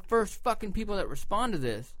think's the first fucking people that respond to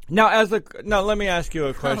this? Now, let me ask you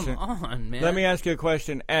a question. Come on, man. Let me ask you a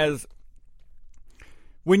question.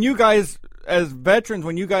 When you guys, as veterans,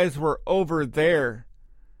 when you guys were over there,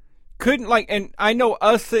 and I know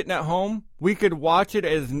us sitting at home, we could watch it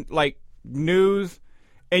as like news,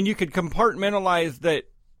 and you could compartmentalize that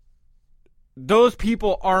those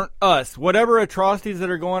people aren't us. Whatever atrocities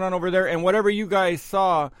that are going on over there, and whatever you guys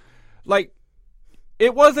saw, like,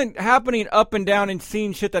 it wasn't happening up and down and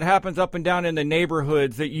seeing shit that happens up and down in the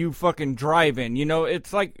neighborhoods that you fucking drive in.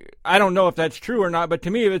 It's like, I don't know if that's true or not, but to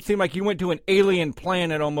me it seemed like you went to an alien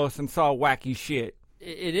planet almost and saw wacky shit.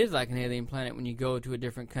 It is like an alien planet when you go to a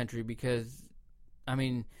different country because, I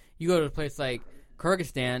mean, you go to a place like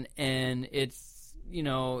Kyrgyzstan and it's,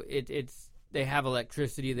 they have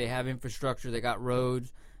electricity, they have infrastructure, they got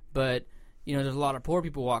roads, but, there's a lot of poor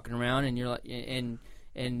people walking around and you're like, and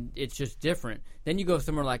and it's just different. Then you go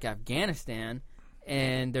somewhere like Afghanistan,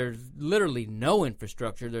 and there's literally no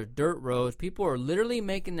infrastructure. There's dirt roads. People are literally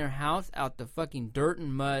making their house out the fucking dirt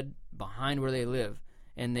and mud behind where they live,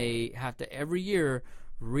 and they have to every year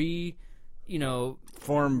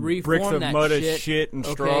form bricks of mud shit. as shit and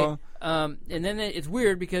straw. And then it's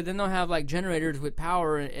weird because then they'll have like generators with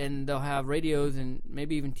power, and they'll have radios and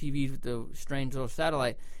maybe even TVs with the strange little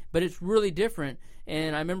satellite. But it's really different.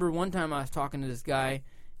 And I remember one time I was talking to this guy.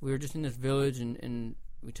 We were just in this village, and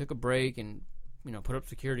we took a break and put up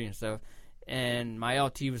security and stuff. And my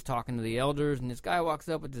LT was talking to the elders, and this guy walks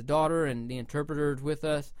up with his daughter, and the interpreter's with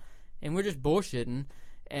us, and we're just bullshitting.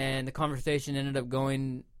 And the conversation ended up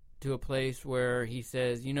going to a place where he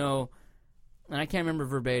says, and I can't remember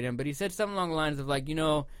verbatim, but he said something along the lines of like,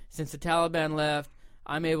 since the Taliban left,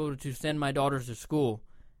 I'm able to send my daughters to school,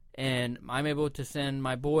 and I'm able to send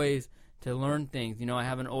my boys to learn things. I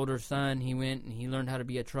have an older son. He went and he learned how to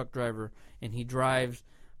be a truck driver, and he drives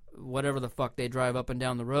whatever the fuck they drive up and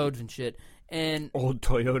down the roads and shit. And old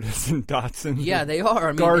Toyotas and Datsuns. Yeah, they are.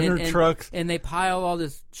 I mean, Gardner trucks. And they pile all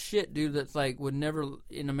this shit, dude, that's like would never,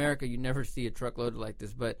 in America, you'd never see a truckload like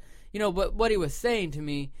this. But, but what he was saying to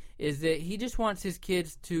me is that he just wants his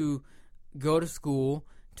kids to go to school,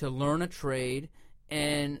 to learn a trade,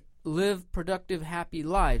 and live productive, happy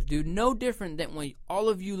lives, dude. No different than when all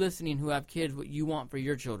of you listening who have kids, what you want for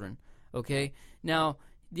your children, okay? Now,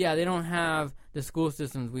 yeah, they don't have the school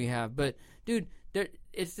systems we have, but, dude,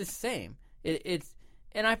 it's the same.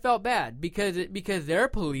 And I felt bad because their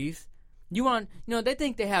police, they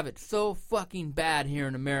think they have it so fucking bad here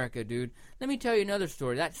in America, dude. Let me tell you another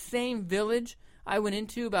story. That same village I went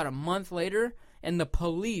into about a month later, and the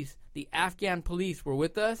police, the Afghan police, were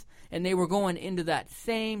with us, and they were going into that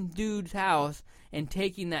same dude's house and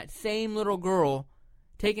taking that same little girl,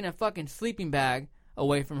 taking a fucking sleeping bag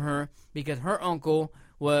away from her because her uncle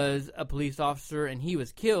was a police officer and he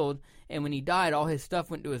was killed, and when he died, all his stuff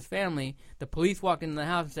went to his family. The police walked into the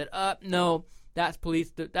house and said, no, that's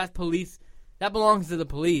police, that belongs to the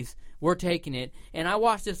police. We're taking it. And I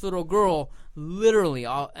watched this little girl literally,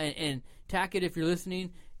 and Tackett, if you're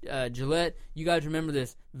listening, Gillette, you guys remember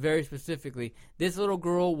this very specifically. This little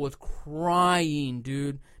girl was crying,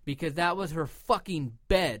 dude, because that was her fucking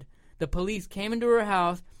bed. The police came into her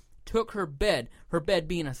house, took her bed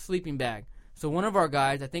being a sleeping bag. So one of our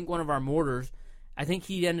guys, I think one of our mortars, I think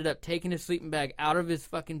he ended up taking his sleeping bag out of his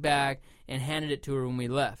fucking bag and handed it to her when we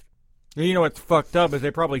left. You know what's fucked up is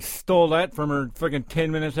they probably stole that from her fucking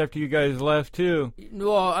 10 minutes after you guys left, too.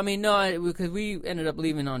 Well, I mean, no, because we ended up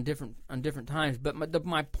leaving on different times. But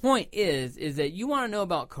my point is that you want to know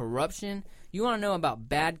about corruption, you want to know about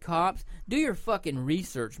bad cops, do your fucking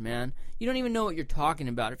research, man. You don't even know what you're talking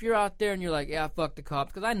about. If you're out there and you're like, yeah, fuck the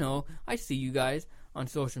cops, because I see you guys on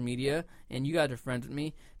social media, and you guys are friends with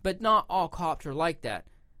me, but not all cops are like that,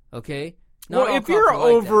 okay? Well, if you're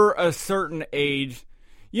over a certain age,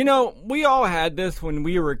 we all had this when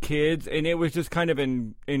we were kids, and it was just kind of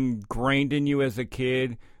ingrained in you as a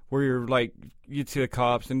kid, where you're like, you'd see the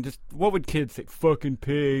cops, and just, what would kids say? Fucking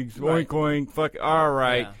pigs, right. Oink, oink, fuck, all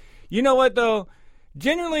right. Yeah. You know what, though?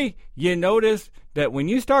 Generally, you notice that when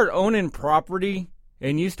you start owning property,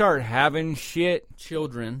 and you start having shit,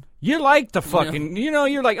 children, you like the fucking,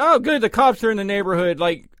 you're like, oh, good, the cops are in the neighborhood.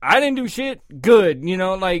 Like, I didn't do shit, good,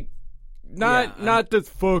 like, not this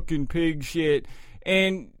fucking pig shit.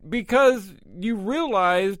 And because you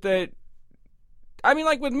realize that, I mean,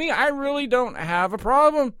 like with me, I really don't have a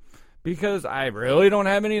problem because I really don't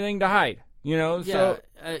have anything to hide, Yeah, so.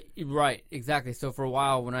 Right, exactly. So for a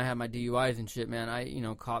while when I had my DUIs and shit,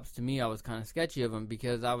 man, cops to me, I was kind of sketchy of them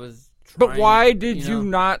because I was trying. But why did you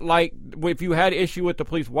not like, if you had issue with the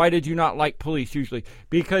police, why did you not like police usually?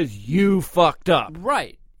 Because you fucked up.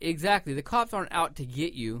 Right, exactly. The cops aren't out to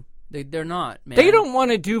get you. They're not, man. They don't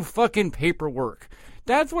want to do fucking paperwork.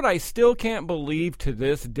 That's what I still can't believe to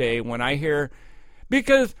this day when I hear,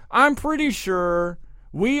 because I'm pretty sure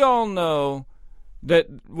we all know that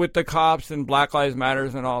with the cops and Black Lives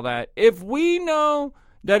Matters and all that, if we know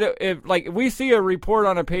that if we see a report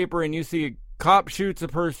on a paper and you see a cop shoots a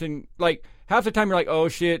person, like half the time you're like, oh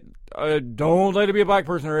shit, don't let it be a black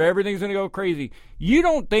person or everything's going to go crazy. You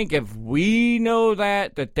don't think if we know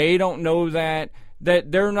that they don't know that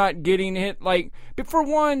they're not getting hit? Like, but for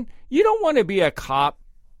one, you don't want to be a cop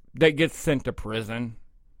that gets sent to prison.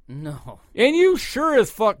 No. And you sure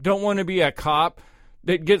as fuck don't want to be a cop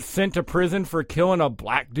that gets sent to prison for killing a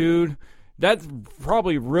black dude. That's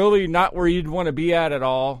probably really not where you'd want to be at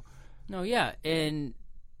all. No, yeah, and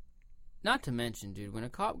not to mention, dude, when a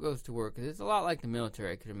cop goes to work, 'cause it's a lot like the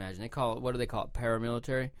military, I could imagine. They call it, what do they call it,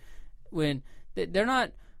 paramilitary? When they're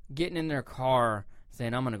not getting in their car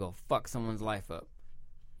saying, I'm going to go fuck someone's life up.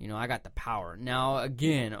 You know, I got the power. Now,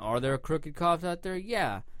 again, are there crooked cops out there?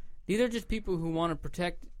 Yeah. These are just people who want to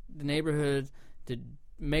protect the neighborhoods, to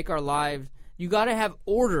make our lives. You got to have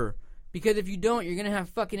order. Because if you don't, you're going to have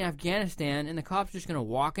fucking Afghanistan, and the cops are just going to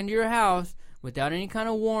walk into your house without any kind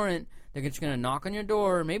of warrant. They're just going to knock on your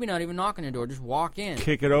door, maybe not even knock on your door, just walk in.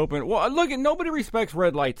 Kick it open. Well, look, nobody respects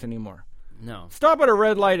red lights anymore. No. Stop at a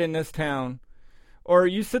red light in this town, or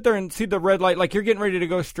you sit there and see the red light, like you're getting ready to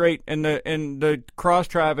go straight, and the cross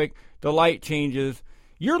traffic, the light changes.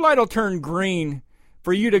 Your light will turn green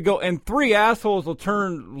for you to go, and 3 assholes will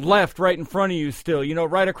turn left right in front of you still, you know,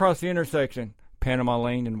 right across the intersection. Panama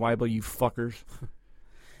Lane and Weibel, you fuckers.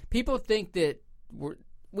 People think that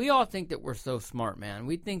we all think that we're so smart, man.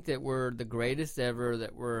 We think that we're the greatest ever,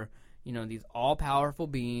 that we're, you know, these all-powerful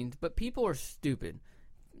beings, but people are stupid.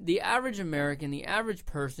 The average American, the average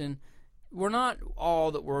person, we're not all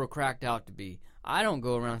that we're cracked out to be. I don't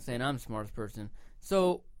go around saying I'm the smartest person.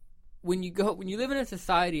 So when you live in a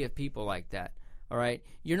society of people like that, all right,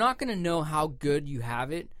 you're not going to know how good you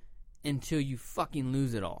have it until you fucking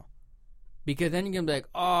lose it all. Because then you're going to be like,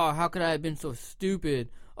 oh, how could I have been so stupid?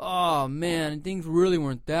 Oh, man, things really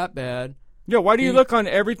weren't that bad. Yeah, why do you look on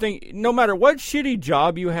everything, no matter what shitty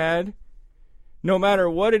job you had, no matter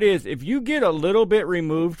what it is, if you get a little bit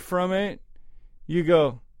removed from it, you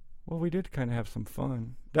go, well, we did kind of have some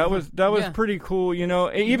fun. That was pretty cool, you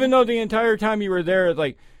know. Even though the entire time you were there, it's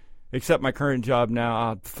like, except my current job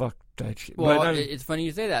now, fuck that shit. Well, but, it's funny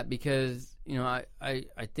you say that because, you know,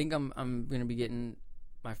 I think I'm going to be getting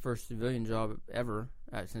my first civilian job ever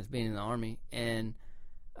since being in the Army. And,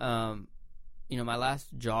 you know, my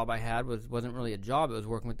last job I had wasn't really a job. It was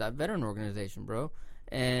working with that veteran organization, bro.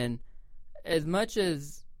 And as much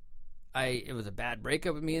as it was a bad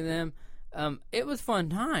breakup with me and them, it was fun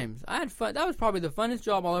times. I had fun. That was probably the funnest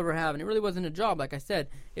job I'll ever have. And it really wasn't a job. Like I said,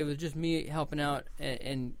 it was just me helping out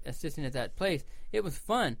and assisting at that place. It was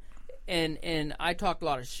fun. And I talked a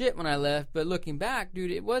lot of shit when I left. But looking back,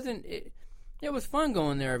 dude, it wasn't... It was fun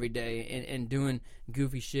going there every day and doing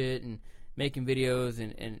goofy shit and making videos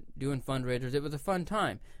and doing fundraisers. It was a fun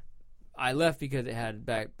time. I left because it had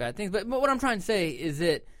bad things. But what I'm trying to say is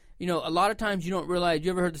that, you know, a lot of times you don't realize,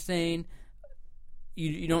 you ever heard the saying,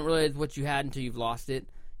 you don't realize what you had until you've lost it.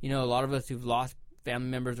 You know, a lot of us who've lost family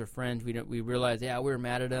members or friends, we realize, yeah, we were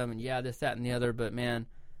mad at them and yeah, this, that, and the other. But man,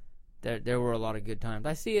 there were a lot of good times.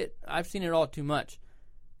 I've seen it all too much.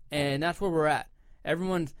 And that's where we're at.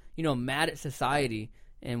 Everyone's, you know, mad at society,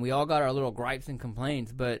 and we all got our little gripes and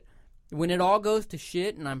complaints. But when it all goes to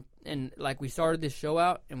shit, and like we started this show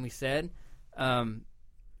out, and we said,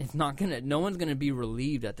 it's not gonna. No one's gonna be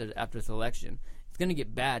relieved after this election. It's gonna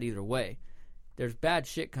get bad either way. There's bad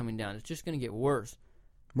shit coming down. It's just gonna get worse.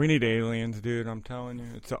 We need aliens, dude. I'm telling you,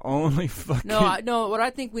 it's the only fucking. No. What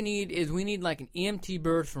I think we need like an EMT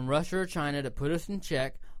burst from Russia or China to put us in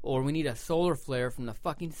check. Or we need a solar flare from the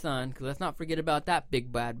fucking sun, because let's not forget about that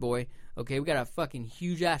big bad boy. Okay, we got a fucking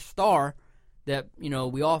huge-ass star that, you know,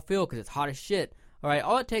 we all feel because it's hot as shit. All right,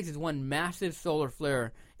 all it takes is one massive solar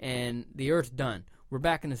flare, and the Earth's done. We're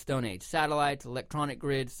back in the Stone Age. Satellites, electronic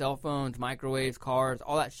grids, cell phones, microwaves, cars,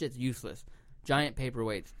 all that shit's useless. Giant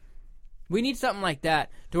paperweights. We need something like that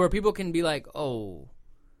to where people can be like, oh,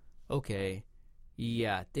 okay.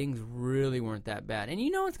 Yeah, things really weren't that bad. And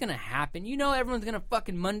you know what's going to happen. You know everyone's going to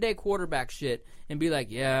fucking Monday quarterback shit and be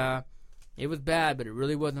like, yeah, it was bad, but it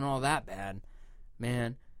really wasn't all that bad,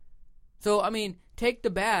 man. So, I mean, take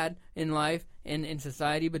the bad in life and in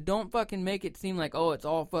society, but don't fucking make it seem like, oh, it's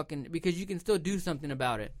all fucking... Because you can still do something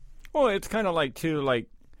about it. Well, it's kind of like, too, like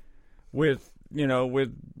with, you know,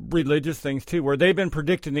 with religious things, too, where they've been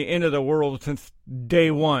predicting the end of the world since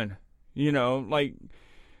day one. You know, like...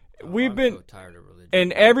 I'm so tired of religion.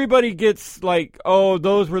 And everybody gets like, oh,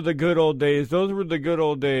 those were the good old days. Those were the good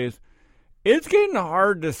old days. It's getting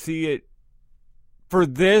hard to see it for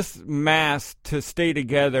this mass to stay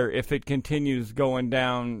together if it continues going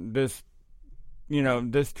down this, you know,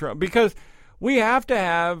 this because we have to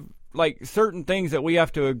have like certain things that we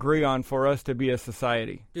have to agree on for us to be a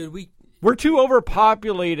society. Dude, we're too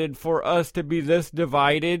overpopulated for us to be this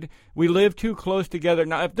divided. We live too close together.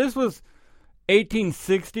 Now, if this was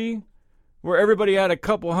 1860, where everybody had a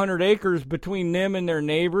couple hundred acres between them and their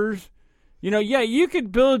neighbors, you know, yeah, you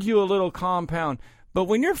could build you a little compound. But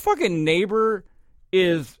when your fucking neighbor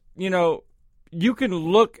is, you know, you can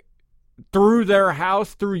look through their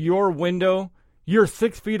house, through your window, you're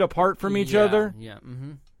 6 feet apart from each other. Yeah.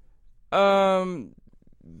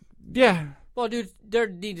 Yeah. Well, dude, there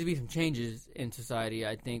needs to be some changes in society.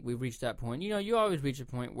 I think we've reached that point. You know, you always reach a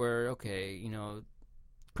point where, okay, you know,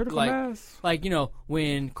 Critical mass. Like,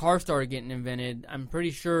 when cars started getting invented, I'm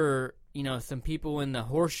pretty sure, some people in the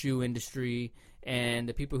horseshoe industry and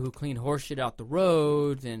the people who cleaned horse shit out the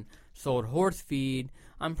roads and sold horse feed,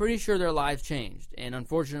 I'm pretty sure their lives changed. And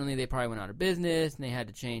unfortunately, they probably went out of business and they had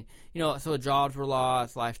to change. So jobs were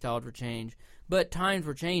lost, lifestyles were changed. But times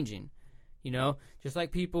were changing, just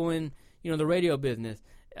like people in, the radio business.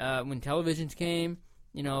 When televisions came,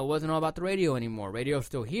 it wasn't all about the radio anymore. Radio's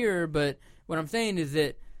still here, but what I'm saying is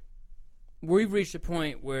that we've reached a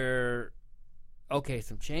point where, okay,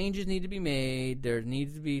 some changes need to be made. There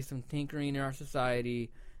needs to be some tinkering in our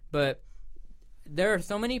society. But there are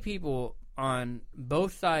so many people on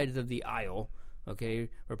both sides of the aisle, okay,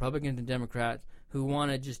 Republicans and Democrats, who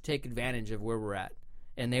want to just take advantage of where we're at.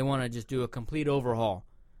 And they want to just do a complete overhaul.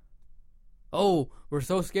 Oh, we're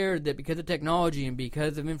so scared that because of technology and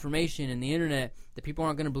because of information and the internet that people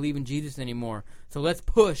aren't going to believe in Jesus anymore. So let's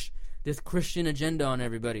push this Christian agenda on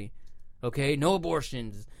everybody. Okay, no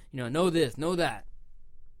abortions, no this, no that.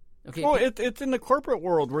 Okay. Well, it's in the corporate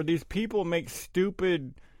world where these people make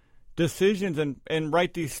stupid decisions and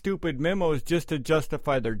write these stupid memos just to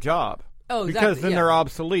justify their job. Oh, exactly. Because then they're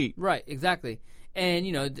obsolete. Right, exactly. And,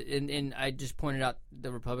 and I just pointed out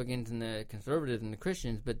the Republicans and the conservatives and the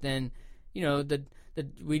Christians, but then,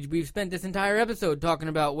 we've spent this entire episode talking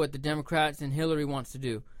about what the Democrats and Hillary wants to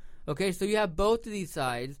do. Okay, so you have both of these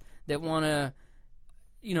sides that want to,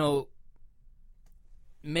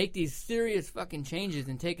 make these serious fucking changes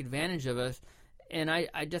and take advantage of us. And I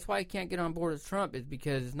that's why I can't get on board with Trump, is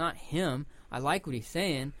because it's not him. I like what he's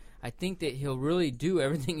saying. I think that he'll really do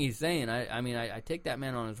everything he's saying. I take that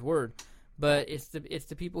man on his word. But it's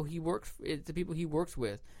the people he works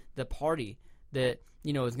with, the party that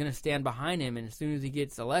is going to stand behind him, and as soon as he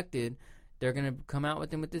gets elected, they're going to come out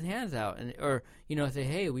with him with his hands out or say,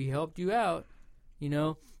 hey, we helped you out.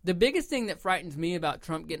 The biggest thing that frightens me about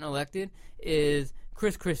Trump getting elected is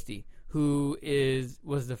Chris Christie, who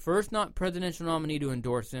was the first presidential nominee to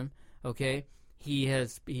endorse him. Okay,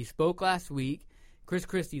 he spoke last week. Chris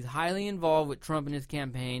Christie's highly involved with Trump and his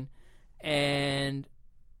campaign, and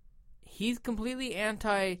he's completely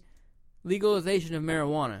anti-legalization of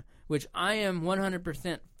marijuana, which I am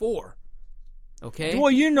 100% for. Okay? Well,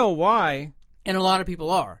 you know why. And a lot of people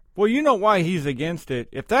are. Well, you know why he's against it.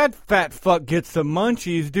 If that fat fuck gets some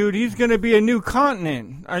munchies, dude, he's going to be a new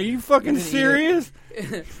continent. Are you fucking serious?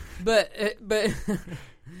 But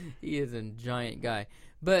he is a giant guy.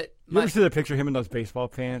 But you ever see the picture of him in those baseball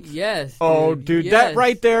pants? Yes. Oh, dude, yes. That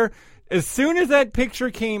right there, as soon as that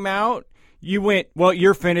picture came out, you went, well,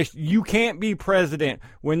 you're finished. You can't be president.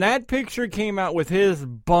 When that picture came out with his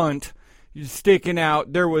bunt sticking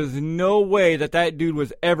out, there was no way that dude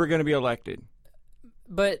was ever going to be elected.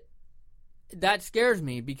 But that scares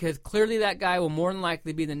me, because clearly that guy will more than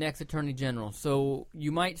likely be the next attorney general. So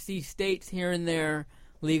you might see states here and there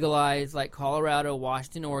legalize, like Colorado,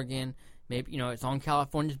 Washington, Oregon. Maybe, it's on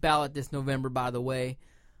California's ballot this November, by the way.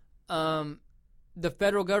 The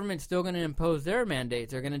federal government's still going to impose their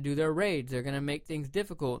mandates. They're going to do their raids. They're going to make things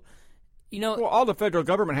difficult. Well, all the federal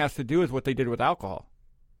government has to do is what they did with alcohol.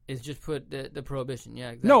 Is just put the prohibition. Yeah,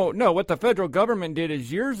 exactly. No. What the federal government did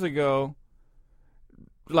is years ago,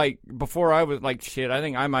 like before I was like shit. I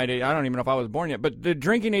think I don't even know if I was born yet. But the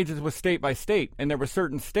drinking ages was state by state, and there were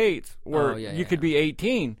certain states where you could be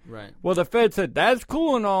 18. Right. Well, the Fed said that's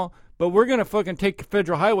cool and all, but we're going to fucking take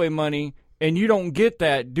federal highway money. And you don't get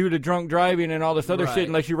that due to drunk driving and all this other shit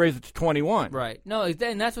unless you raise it to 21. Right. No,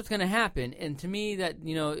 and that's what's going to happen. And to me, that,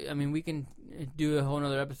 we can do a whole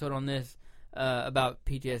other episode on this about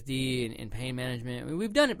PTSD and pain management. I mean,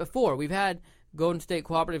 we've done it before. We've had Golden State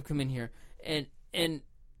Cooperative come in here. And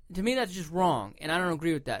to me, that's just wrong. And I don't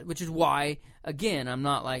agree with that, which is why, again, I'm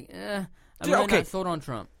not like, I'm really not sold on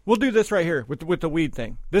Trump. We'll do this right here with the weed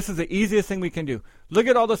thing. This is the easiest thing we can do. Look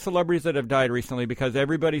at all the celebrities that have died recently, because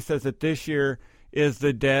everybody says that this year is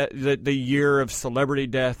the year of celebrity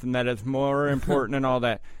death and that it's more important and all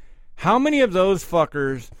that. How many of those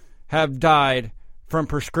fuckers have died from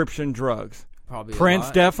prescription drugs? Probably Prince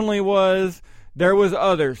definitely was. There was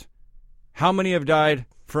others. How many have died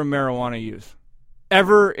from marijuana use?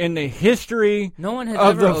 Ever in the history no one has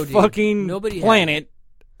of ever the OD'd. fucking planet?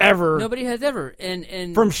 Ever. Nobody has ever.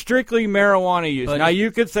 And from strictly marijuana use. Now, you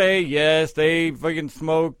could say, yes, they fucking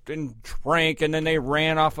smoked and drank and then they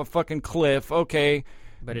ran off a fucking cliff. Okay.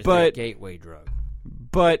 But it's a gateway drug.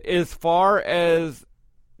 But as far as,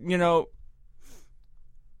 dude,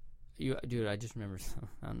 I just remember,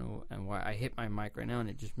 I don't know why I hit my mic right now and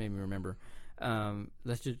it just made me remember.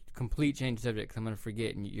 Let's just complete change the subject because I'm going to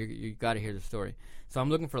forget, and you got to hear the story. So I'm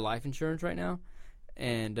looking for life insurance right now,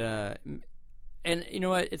 and and you know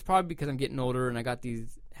what? It's probably because I'm getting older and I got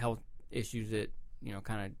these health issues that, you know,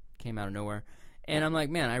 kind of came out of nowhere. And I'm like,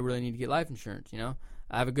 man, I really need to get life insurance, you know?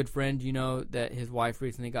 I have a good friend, you know, that his wife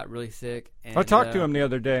recently got really sick. And, I talked to him the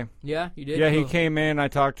other day. Yeah, you did? Yeah, cool. he came in. I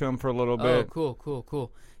talked to him for a little bit. Oh,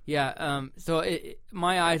 cool. Yeah, so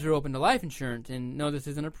my eyes are open to life insurance, and no, this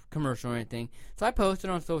isn't a commercial or anything. So I posted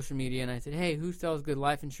on social media, and I said, hey, who sells good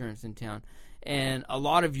life insurance in town? And a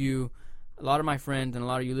lot of my friends and a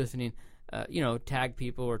lot of you listening, you know, tagged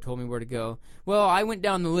people or told me where to go. Well, I went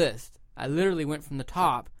down the list. I literally went from the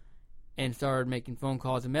top and started making phone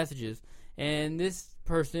calls and messages. And this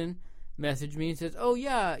person messaged me and says, oh,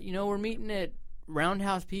 yeah, you know, we're meeting at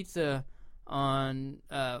Roundhouse Pizza on,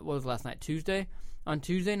 what was last night, Tuesday? On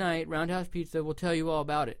Tuesday night, Roundhouse Pizza, we'll tell you all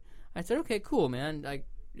about it. I said, okay, cool, man. Like,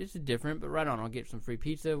 this is different, but right on. I'll get some free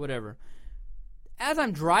pizza, whatever. As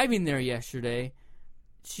I'm driving there yesterday,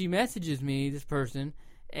 she messages me, this person,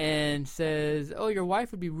 and says, oh, your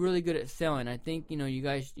wife would be really good at selling. I think, you know, you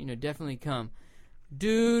guys, you know, definitely come.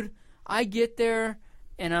 Dude, I get there,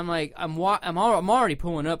 and I'm like, I'm already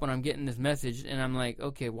pulling up when I'm getting this message, and I'm like,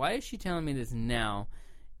 okay, why is she telling me this now?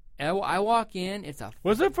 I walk in, it's a...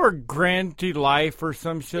 Was it for Guaranteed Life or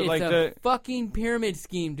some shit like that? It's a fucking pyramid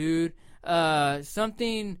scheme, dude.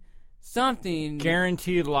 Something...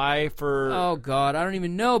 Guaranteed Life or... Oh, God, I don't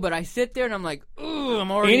even know, but I sit there and I'm like, ooh,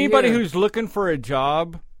 I'm already Anybody here. who's looking for a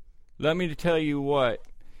job, let me tell you what.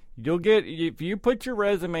 You'll get... If you put your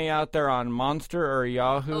resume out there on Monster or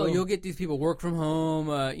Yahoo... Oh, you'll get these people work from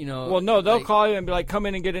home, you know... Well, no, they'll call you and be like, come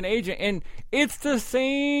in and get an agent. And it's the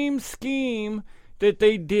same scheme that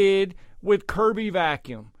they did with Kirby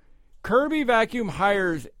Vacuum. Kirby Vacuum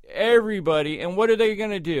hires everybody, and what are they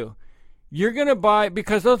going to do? You're going to buy,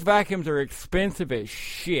 because those vacuums are expensive as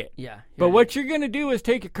shit. Yeah. But what you're going to do is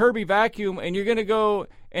take a Kirby Vacuum, and you're going to go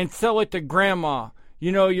and sell it to grandma,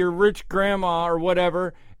 you know, your rich grandma or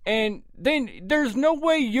whatever, and then there's no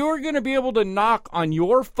way you're going to be able to knock on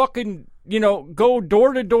your fucking, you know, go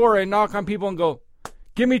door to door and knock on people and go,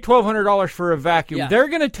 give me $1,200 for a vacuum. Yeah. They're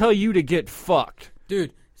going to tell you to get fucked.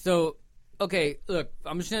 Dude, so, okay, look,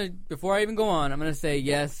 I'm just going to, before I even go on, I'm going to say,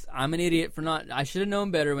 yes, I'm an idiot for not, I should have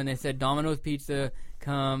known better when they said Domino's Pizza,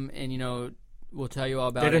 come and, you know, we'll tell you all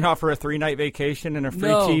about it. They didn't offer a 3-night vacation and a free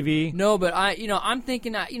TV? No, but I'm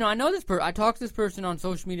thinking, I know this person, I talk to this person on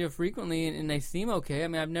social media frequently, and they seem okay. I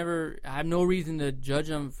mean, I have no reason to judge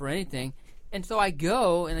them for anything. And so I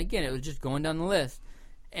go, and again, it was just going down the list.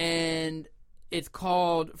 And it's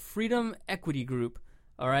called Freedom Equity Group,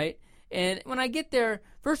 all right? And when I get there,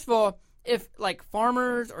 first of all, if like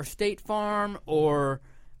Farmers or State Farm or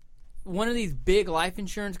one of these big life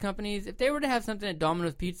insurance companies, if they were to have something at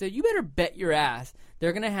Domino's Pizza, you better bet your ass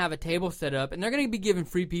they're going to have a table set up and they're going to be giving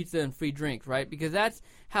free pizza and free drinks, right? Because that's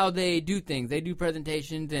how they do things. They do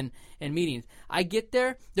presentations and meetings. I get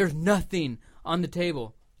there, there's nothing on the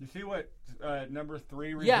table. You see what number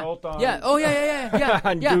 3 result on? Yeah. Oh, yeah.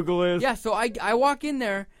 on Google is? Yeah, so I walk in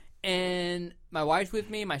there, and my wife's with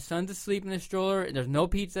me. My son's asleep in the stroller. There's no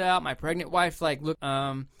pizza out. My pregnant wife's like, look,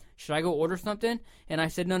 should I go order something? And I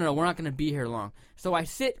said, no, we're not going to be here long. So I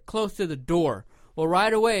sit close to the door. Well,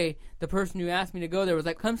 right away, the person who asked me to go there was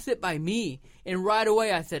like, come sit by me. And right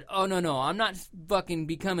away I said, oh, no, I'm not fucking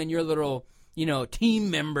becoming your little, you know,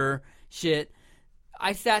 team member shit.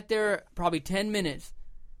 I sat there probably 10 minutes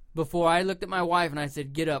before I looked at my wife and I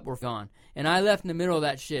said, get up, we're gone. And I left in the middle of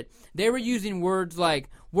that shit. They were using words like,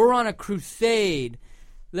 we're on a crusade.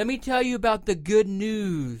 Let me tell you about the good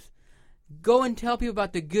news. Go and tell people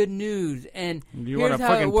about the good news. And you want to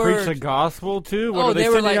fucking preach the gospel too? What, are they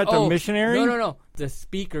sending out the missionary? No. The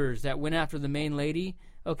speakers that went after the main lady,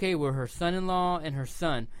 okay, were her son-in-law and her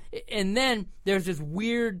son. And then there's this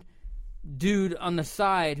weird dude on the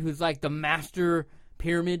side who's like the master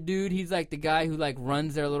pyramid dude. He's like the guy who like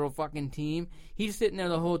runs their little fucking team. He's sitting there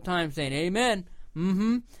the whole time saying, amen.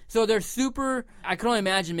 So they're super, I can only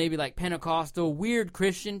imagine maybe like Pentecostal, weird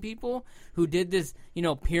Christian people who did this, you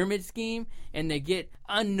know, pyramid scheme, and they get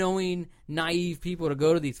unknowing, naive people to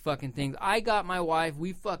go to these fucking things. I got my wife,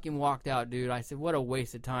 we fucking walked out, dude. I said, what a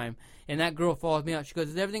waste of time. And that girl follows me out. She goes,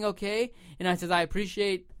 is everything okay? And I said, I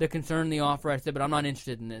appreciate the concern, the offer. I said, but I'm not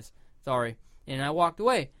interested in this. Sorry. And I walked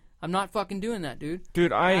away. I'm not fucking doing that, dude.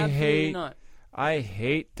 Dude, I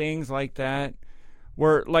hate things like that.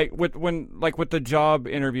 Where like with the job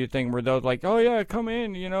interview thing, where they're like, oh yeah, come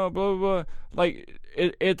in, you know, blah blah blah. Like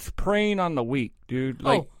it's preying on the weak, dude.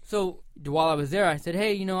 Like, so while I was there, I said,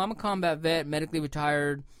 hey, you know, I'm a combat vet, medically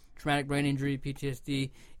retired, traumatic brain injury,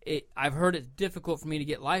 PTSD. I've heard it's difficult for me to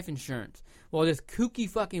get life insurance. Well, this kooky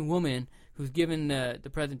fucking woman who's given the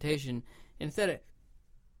presentation, instead of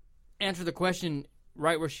answer the question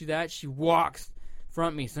right where she's at, she walks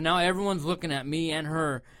front me. So now everyone's looking at me and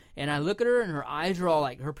her. And I look at her, and her eyes are all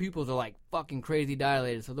like, her pupils are like fucking crazy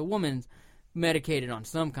dilated. So the woman's medicated on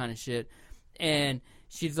some kind of shit. And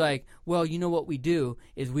she's like, well, you know what we do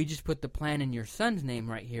is we just put the plan in your son's name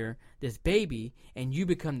right here, this baby, and you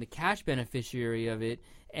become the cash beneficiary of it.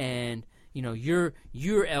 And, you know, you're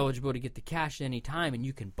eligible to get the cash any time, and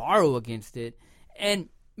you can borrow against it. And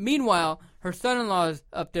meanwhile, her son-in-law is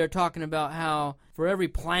up there talking about how for every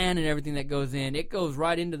plan and everything that goes in, it goes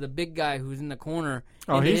right into the big guy who's in the corner.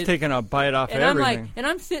 Oh, he's taking a bite off and everything. I'm like, and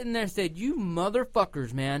I'm sitting there saying, you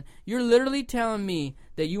motherfuckers, man. You're literally telling me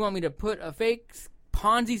that you want me to put a fake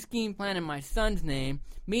Ponzi scheme plan in my son's name.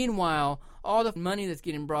 Meanwhile, all the money that's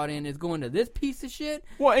getting brought in is going to this piece of shit.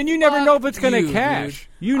 Well, and you never know if it's going to cash.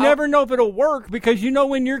 Dude. You never know if it'll work because you know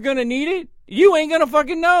when you're going to need it. You ain't going to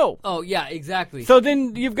fucking know. Oh, yeah, exactly. So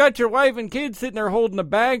then you've got your wife and kids sitting there holding a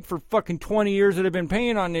bag for fucking 20 years that have been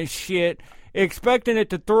paying on this shit, expecting it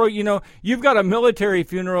to throw, you know, you've got a military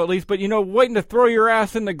funeral at least, but, you know, waiting to throw your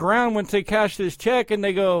ass in the ground once they cash this check and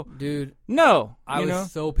they go, dude, no. I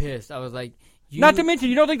was so pissed. I was like, not to mention,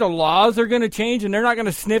 you don't think the laws are going to change and they're not going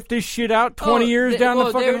to sniff this shit out 20 years down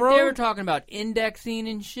the fucking road? They were talking about indexing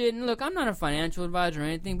and shit. And look, I'm not a financial advisor or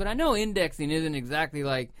anything, but I know indexing isn't exactly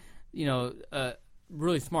like, you know, a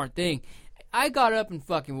really smart thing. I got up and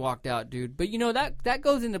fucking walked out, dude. But, you know, that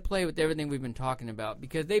goes into play with everything we've been talking about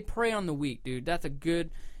because they prey on the weak, dude. That's a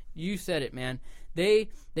good, you said it, man. They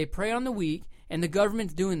prey on the weak, and the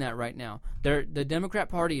government's doing that right now. The Democrat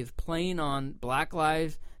Party is playing on Black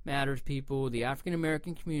Lives Matters people, the African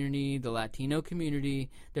American community, the Latino community.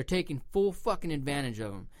 They're taking full fucking advantage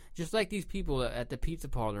of them. Just like these people at the pizza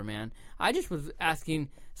parlor, man. I just was asking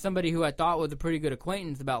somebody who I thought was a pretty good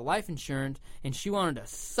acquaintance about life insurance, and she wanted to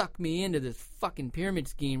suck me into this fucking pyramid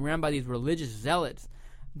scheme ran by these religious zealots.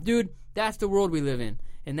 Dude, that's the world we live in.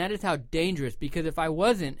 And that is how dangerous, because if I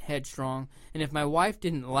wasn't headstrong, and if my wife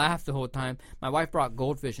didn't laugh the whole time, my wife brought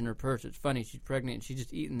goldfish in her purse. It's funny, she's pregnant and she's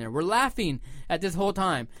just eating there. We're laughing at this whole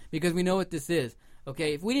time because we know what this is.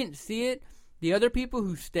 Okay, if we didn't see it, the other people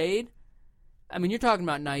who stayed, I mean, you're talking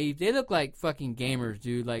about naive. They look like fucking gamers,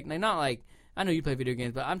 dude. Like not like, I know you play video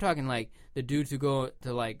games, but I'm talking like the dudes who go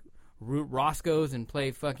to like Roscoe's and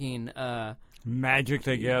play fucking Magic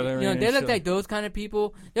together. You know, they look like those kind of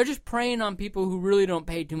people. They're just preying on people who really don't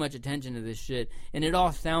pay too much attention to this shit, and it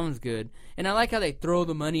all sounds good. And I like how they throw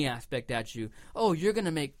the money aspect at you. Oh, you're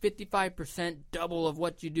gonna make 55% double of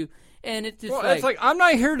what you do, and it's just it's like I'm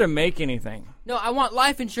not here to make anything. No, I want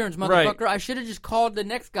life insurance, motherfucker. Right. I should have just called the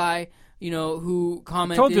next guy. You know, who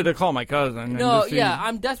commented. I told you to call my cousin. No,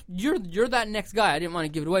 yeah, you're that next guy. I didn't want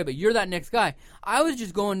to give it away, but you're that next guy. I was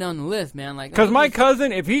just going down the list, man. Like, because my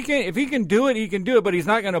cousin, if he can do it, he can do it, but he's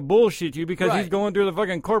not going to bullshit you because he's going through the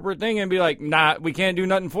fucking corporate thing and be like, nah, we can't do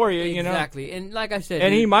nothing for you, you know? Exactly, and like I said,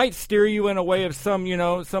 and he might steer you in a way of some, you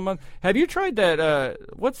know, someone. Have you tried that?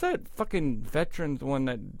 What's that fucking veterans one?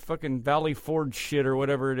 That fucking Valley Forge shit or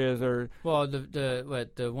whatever it is, or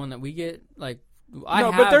the one that we get like.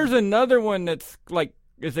 But there's another one that's like,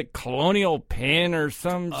 is it Colonial Penn or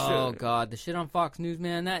some shit? Oh, God, the shit on Fox News,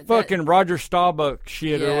 man. That fucking Roger Staubach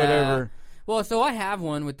shit or whatever. Well, so I have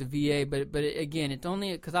one with the VA, but again, it's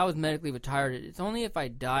only because I was medically retired. It's only if I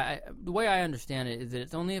die. The way I understand it is that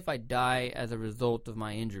it's only if I die as a result of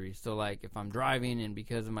my injury. So, like, if I'm driving and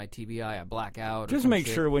because of my TBI, I black out. Just make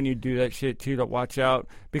sure when you do that shit, too, to watch out.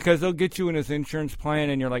 Because they'll get you in this insurance plan,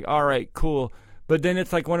 and you're like, all right, cool. But then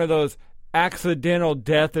it's like one of those accidental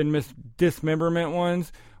death and dismemberment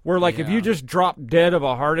ones where like if you just drop dead of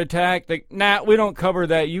a heart attack, like, nah, we don't cover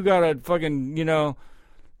that. You gotta fucking, you know,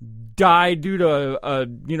 die due to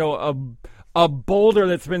a boulder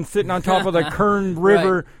that's been sitting on top of the Kern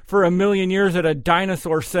River for 1,000,000 years that a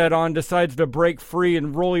dinosaur sat on, decides to break free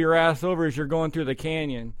and roll your ass over as you're going through the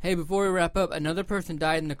canyon. Hey, before we wrap up, another person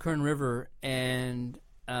died in the Kern River, and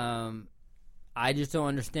I just don't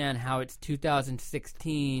understand how it's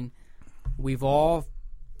 2016. We've all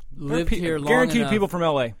lived here long enough. Guaranteed people from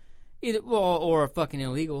L.A. Or a fucking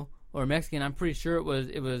illegal or a Mexican. I'm pretty sure it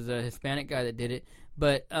was a Hispanic guy that did it.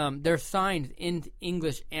 But there's signs in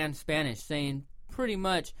English and Spanish saying pretty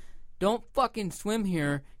much, don't fucking swim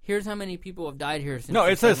here. Here's how many people have died here since No,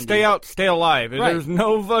 it says 70s. Stay out, stay alive. Right. There's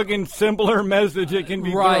no fucking simpler message it can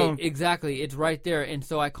be Right, exactly. It's right there. And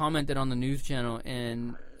so I commented on the news channel,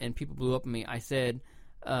 and people blew up at me. I said...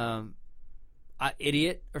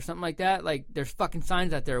 idiot or something like that. Like, there's fucking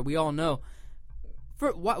signs out there. We all know.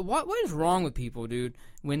 What is wrong with people, dude?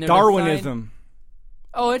 When Darwinism.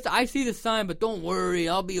 Oh, I see the sign, but don't worry,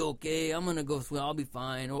 I'll be okay. I'm gonna go swim. I'll be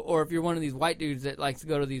fine. Or if you're one of these white dudes that likes to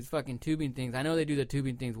go to these fucking tubing things, I know they do the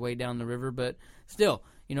tubing things way down the river, but still,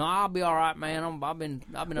 I'll be all right, man. I've been.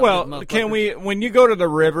 Well, can we? When you go to the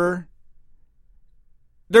river,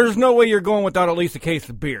 there's no way you're going without at least a case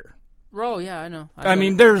of beer. Bro, yeah, I know. I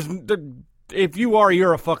mean, if you are,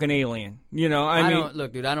 you're a fucking alien. I mean,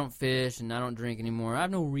 look, dude. I don't fish and I don't drink anymore. I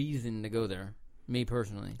have no reason to go there. Me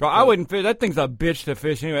personally. Bro, I wouldn't fish. That thing's a bitch to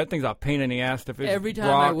fish anyway. That thing's a pain in the ass to fish. Every time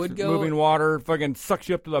Rocks, I would go, moving water, fucking sucks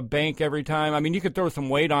you up to the bank every time. I mean, you could throw some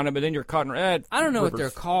weight on it, but then you're caught in I don't know what they're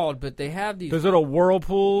called, but they have these little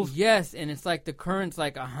whirlpools. Yes, and it's like the current's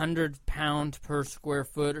like 100 pounds per square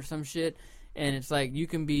foot or some shit, and it's like you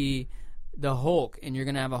can be the Hulk and you're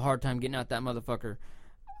gonna have a hard time getting out that motherfucker.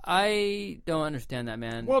 I don't understand that,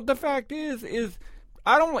 man. Well, the fact is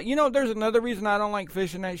I don't. There's another reason I don't like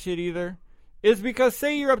fishing that shit either. Is because,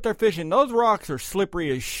 say you're up there fishing, those rocks are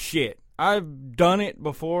slippery as shit. I've done it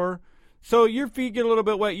before. So your feet get a little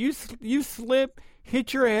bit wet. You slip,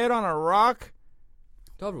 hit your head on a rock.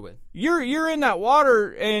 It's over with. You're in that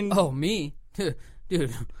water and... Oh, me?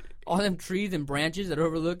 Dude, all them trees and branches that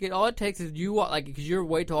overlook it, all it takes is you walk, like, because you're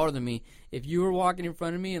way taller than me. If you were walking in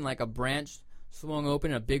front of me and, like, a branch swung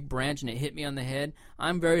open, a big branch, and it hit me on the head,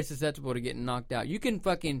 I'm very susceptible to getting knocked out. You can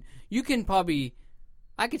probably...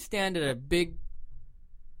 I could stand at a big,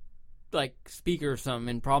 like, speaker or something,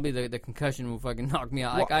 and probably the concussion will fucking knock me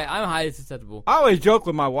out. Like, I'm highly susceptible. I always joke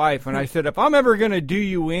with my wife, and I said, if I'm ever going to do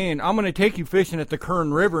you in, I'm going to take you fishing at the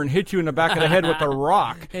Kern River and hit you in the back of the head with a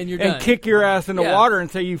rock. And you're done. And kick your ass in the water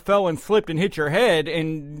and say you fell and slipped and hit your head,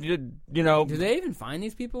 and, Do they even find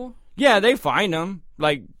these people? Yeah, they find them.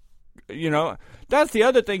 Like, that's the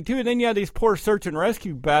other thing, too. And then you have these poor search and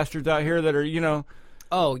rescue bastards out here that are,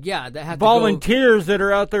 Oh, yeah, that have volunteers that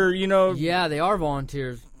are out there, Yeah, they are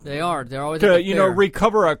volunteers. They are. They're always to, at the fair.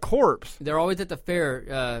 recover a corpse. They're always at the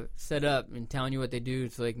fair, set up and telling you what they do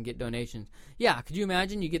so they can get donations. Yeah, could you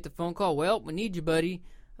imagine? You get the phone call. Well, we need you, buddy.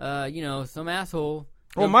 Some asshole.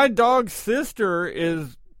 Well, my dog's sister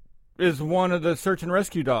is one of the search and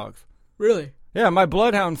rescue dogs. Really? Yeah, my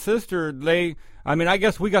bloodhound sister. I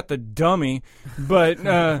guess we got the dummy,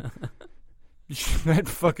 but. That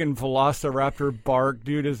fucking Velociraptor bark,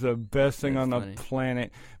 dude, is the best thing on the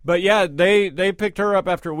planet. But yeah, they picked her up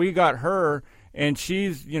after we got her, and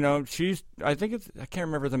she's I think I can't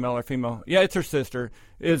remember the male or female. Yeah, it's her sister.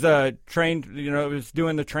 Is trained, is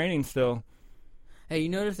doing the training still. Hey, you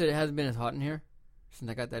notice that it hasn't been as hot in here since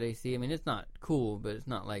I got that AC? I mean, it's not cool, but it's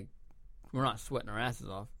not like we're not sweating our asses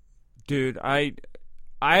off. Not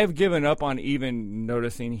I have given up on even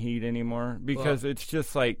noticing heat anymore because it's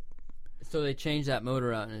just like. So they changed that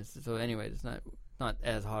motor out, and it's not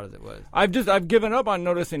as hot as it was. I've given up on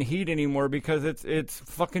noticing heat anymore because it's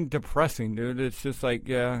fucking depressing, dude. It's just like,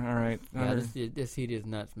 yeah, all right. Yeah, this heat is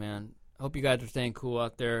nuts, man. Hope you guys are staying cool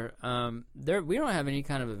out there. We don't have any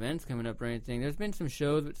kind of events coming up or anything. There's been some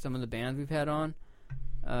shows with some of the bands we've had on.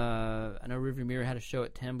 I know River Mirror had a show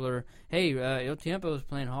at Tembler. Hey, El Tiempo is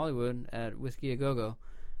playing Hollywood at Whiskey A Go Go.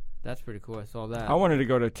 That's pretty cool. I saw that. I wanted to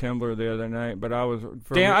go to Tembler the other night, but I was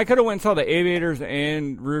I could have went and saw the Aviators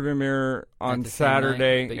and Ruby Mirror on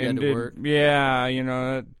Saturday, night, but you had to work.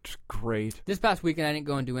 Yeah, that's great. This past weekend, I didn't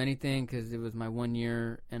go and do anything because it was my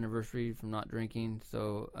 1-year anniversary from not drinking.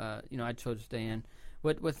 So, I chose to stay in.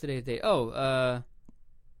 What's today's date? Oh,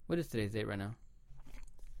 what is today's date right now?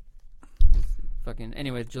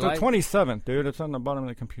 Anyways, July. The 27th, dude. It's on the bottom of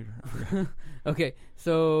the computer. Okay,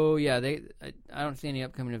 so yeah, I don't see any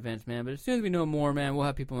upcoming events, man. But as soon as we know more, man, we'll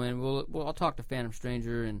have people in. I'll talk to Phantom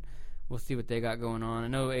Stranger and we'll see what they got going on. I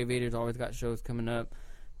know Aviator's always got shows coming up,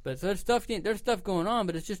 but so there's stuff going on.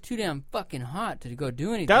 But it's just too damn fucking hot to go do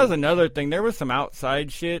anything. That was another thing. There was some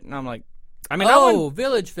outside shit, and I'm like,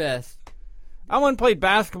 Village Fest. I went and played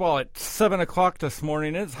basketball at 7:00 this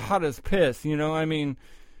morning. It's hot as piss.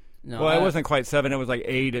 No, well, it wasn't quite 7. It was like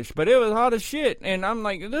 8-ish, but it was hot as shit. And I'm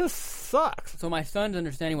like, this sucks. So my son's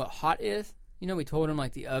understanding what hot is. We told him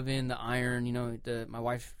like the oven, the iron. My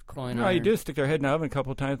wife's cloying iron. No, he did stick their head in the oven a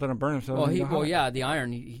couple of times, let him burn himself. The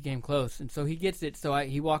iron. He came close, and so he gets it. So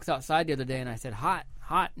he walks outside the other day, and I said hot,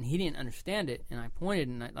 and he didn't understand it. And I pointed,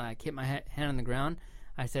 and I kept my hand on the ground.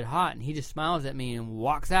 I said hot, and he just smiles at me and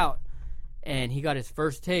walks out. And he got his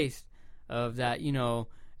first taste of that,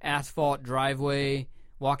 asphalt driveway.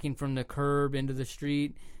 Walking from the curb into the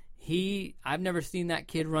street. I've never seen that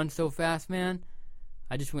kid run so fast, man.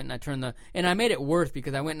 I just went and and I made it worse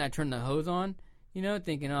because I went and I turned the hose on,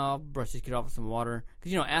 thinking, I'll brush this kid off with some water.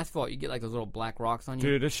 Because, asphalt, you get like those little black rocks on you.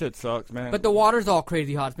 Dude, this shit sucks, man. But the water's all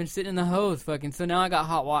crazy hot. It's been sitting in the hose, so now I got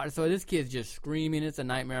hot water. So this kid's just screaming. It's a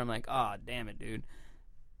nightmare. I'm like, damn it, dude.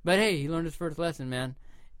 But hey, he learned his first lesson, man.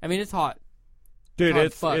 I mean, it's hot. Dude,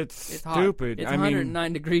 it's hot. stupid. It's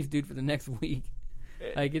 109 degrees, dude, for the next week.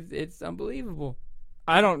 Like, it's unbelievable.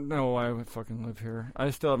 I don't know why I would fucking live here. I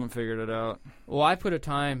still haven't figured it out. Well, I put a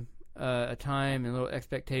time and little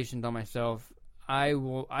expectations on myself. I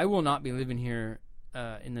will not be living here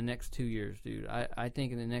in the next 2 years, dude. I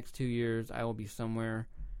think in the next 2 years I will be somewhere,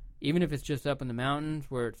 even if it's just up in the mountains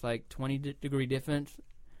where it's like 20-degree difference.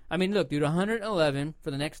 I mean, look, dude, 111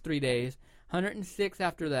 for the next 3 days, 106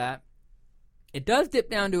 after that. It does dip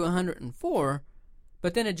down to 104,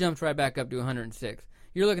 but then it jumps right back up to 106.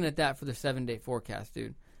 You're looking at that for the 7-day forecast,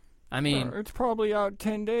 dude. I mean, it's probably out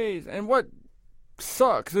 10 days. And what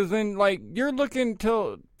sucks is then, like, you're looking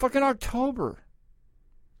till fucking October.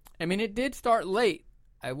 I mean, it did start late.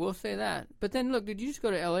 I will say that. But then, look, dude, you just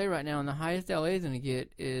go to L.A. right now, and the highest L.A. is going to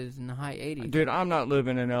get is in the high 80s. Dude, I'm not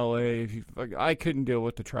living in L.A. I couldn't deal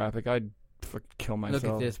with the traffic. I'd kill myself.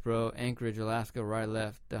 Look at this, bro. Anchorage, Alaska, right,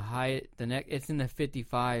 left. It's in the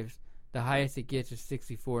 55s. The highest it gets is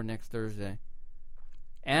 64 next Thursday.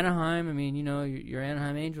 Anaheim, I mean, you know, your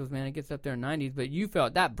Anaheim Angels, man, it gets up there in 90s. But you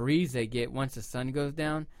felt that breeze they get once the sun goes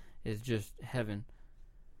down is just heaven.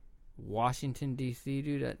 Washington, D.C.,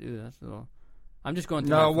 dude, that's a little... I'm just going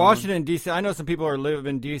through No, Washington, D.C., I know some people are living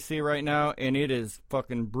in D.C. right now, and it is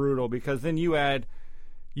fucking brutal because then you add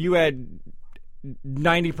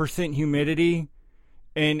 90% humidity,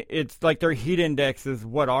 and it's like their heat index is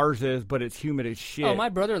what ours is, but it's humid as shit. Oh, my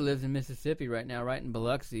brother lives in Mississippi right now, right in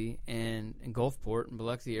Biloxi and in Gulfport, in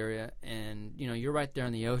Biloxi area, and, you know, you're right there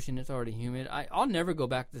in the ocean. It's already humid. I'll never go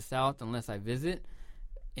back to the South unless I visit,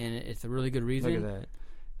 and it's a really good reason. Look at that.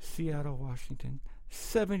 Seattle, Washington,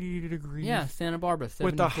 70 degrees. Yeah, Santa Barbara, 74.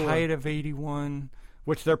 With the height of 81,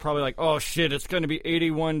 which they're probably like, oh, shit, it's going to be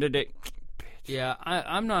 81 today. Yeah,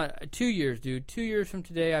 I'm not... 2 years, dude. 2 years from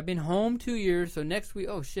today. I've been home 2 years, so next week...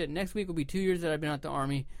 Oh, shit. Next week will be 2 years that I've been out the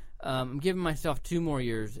Army. I'm giving myself 2 more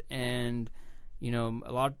years, and, you know,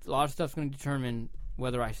 a lot of stuff's going to determine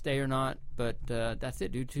whether I stay or not, but that's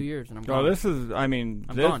it, dude. 2 years, and I'm gone. Oh, this is... I mean...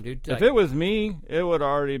 I'm gone, dude. If it was me, it would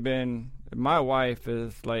already been... My wife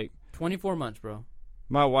is, like... 24 months, bro.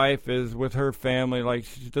 My wife is with her family. Like,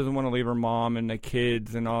 she doesn't want to leave her mom and the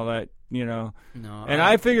kids and all that, you know. No. And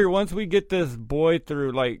I figure once we get this boy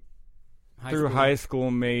through, like... high school,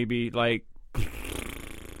 maybe, like...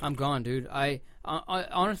 I'm gone, dude. I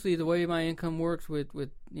honestly, the way my income works with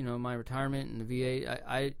you know, my retirement and the VA,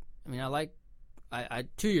 I mean, I like...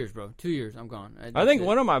 2 years, bro. 2 years, I'm gone. I think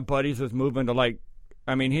one of my buddies is moving to, like...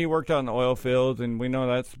 I mean, he worked out in the oil fields, and we know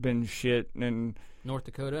that's been shit. And North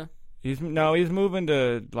Dakota? He's moving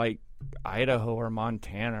to, like, Idaho or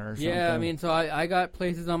Montana or something. Yeah, I mean, so I got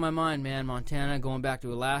places on my mind, man. Montana, going back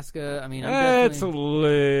to Alaska. I mean, it's a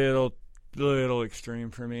little extreme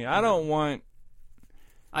for me. I don't want...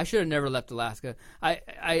 I should have never left Alaska.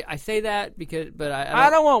 I say that because, but I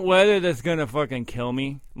don't want weather that's gonna fucking kill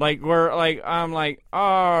me. Like where, like I'm like,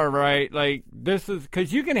 all right, like this is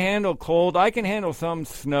because you can handle cold. I can handle some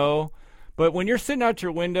snow, but when you're sitting out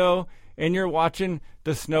your window and you're watching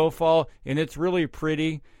the snow fall and it's really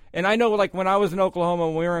pretty. And I know, like when I was in Oklahoma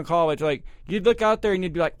when we were in college, like you'd look out there and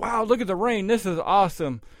you'd be like, wow, look at the rain. This is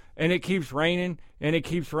awesome. And it keeps raining and it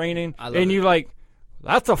keeps raining, and you like.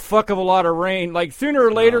 That's a fuck of a lot of rain. Like, sooner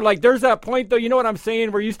or later, like, there's that point, though, you know what I'm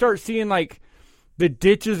saying, where you start seeing, like, the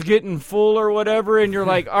ditches getting full or whatever, and you're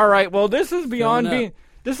like, all right, well, this is beyond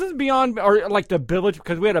or, like, the village,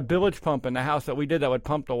 because we had a village pump in the house that we did that would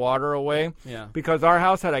pump the water away. Yeah. Because our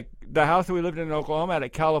house the house that we lived in Oklahoma had a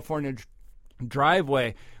California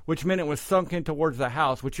driveway, which meant it was sunk in towards the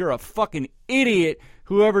house, which you're a fucking idiot,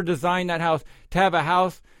 whoever designed that house, to have a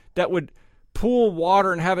house that would pool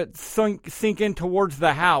water and have it sink in towards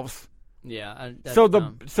the house. Yeah. So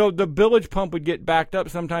the village pump would get backed up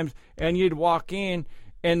sometimes, and you'd walk in,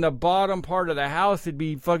 and the bottom part of the house would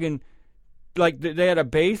be fucking like they had a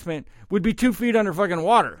basement, would be 2 feet under fucking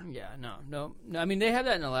water. Yeah, no. I mean, they have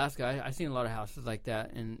that in Alaska. I've seen a lot of houses like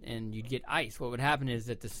that, and you'd get ice. What would happen is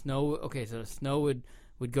that the snow. Okay, so the snow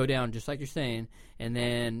would go down just like you're saying, and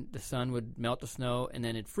then the sun would melt the snow, and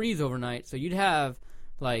then it'd freeze overnight. So you'd have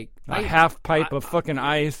like a half pipe of fucking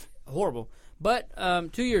ice. Horrible. But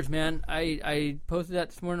 2 years, man. I posted that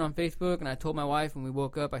this morning on Facebook, and I told my wife when we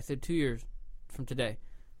woke up, I said 2 years from today.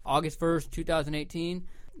 August 1st, 2018,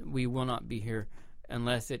 we will not be here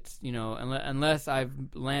unless it's, you know, unless I've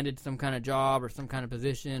landed some kind of job or some kind of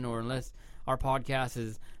position, or unless our podcast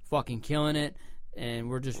is fucking killing it, and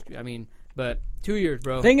we're just, I mean, but 2 years,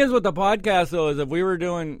 bro. Thing is with the podcast, though, is if we were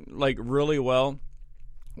doing, like, really well,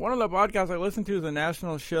 one of the podcasts I listen to is a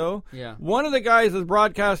national show. Yeah. One of the guys is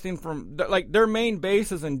broadcasting from, like, their main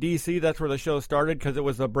base is in D.C. That's where the show started because it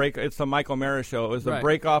was it's the Michael Mara show. It was the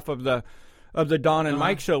break off of the Don and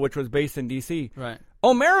Mike show, which was based in D.C. Right.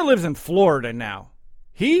 O'Mara lives in Florida now.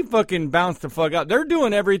 He fucking bounced the fuck out. They're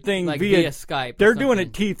doing everything like via Skype. They're doing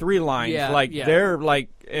it T3 lines. Yeah, they're like,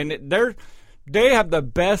 and they have the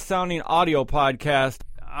best sounding audio podcast.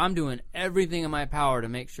 I'm doing everything in my power to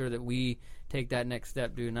make sure that we take that next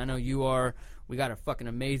step, dude. And I know you are. We got a fucking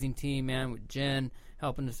amazing team, man, with Jen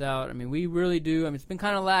helping us out. I mean, we really do. I mean, it's been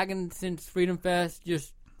kind of lagging since Freedom Fest,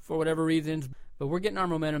 just for whatever reasons. But we're getting our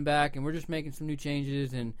momentum back, and we're just making some new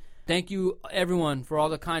changes. And thank you, everyone, for all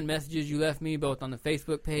the kind messages you left me, both on the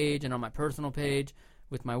Facebook page and on my personal page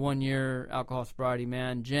with my 1-year alcohol sobriety,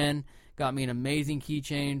 man. Jen got me an amazing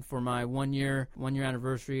keychain for my one year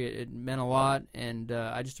anniversary. It meant a lot, and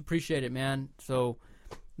I just appreciate it, man. So,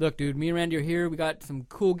 look, dude, me and Randy are here. We got some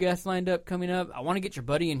cool guests lined up coming up. I want to get your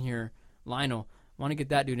buddy in here, Lionel. I want to get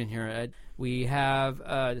that dude in here. We have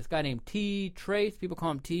this guy named T. Trace. People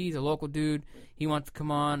call him T. He's a local dude. He wants to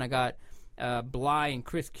come on. I got Bly and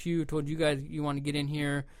Chris Q. Told you guys you want to get in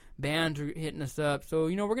here. Bands are hitting us up. So,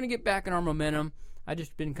 we're going to get back in our momentum. I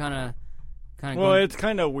just been kind of well, it's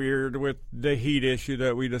kind of weird with the heat issue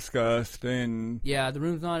that we discussed, and yeah, the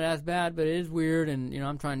room's not as bad, but it is weird, and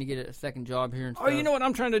I'm trying to get a second job here and stuff. Oh, you know what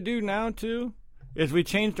I'm trying to do now too is we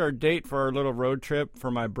changed our date for our little road trip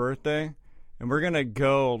for my birthday, and we're gonna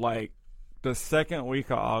go like the second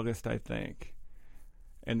week of August, I think.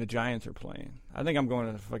 And the Giants are playing. I think I'm going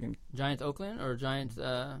to the fucking Giants Oakland or Giants.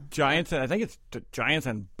 Giants. I think it's the Giants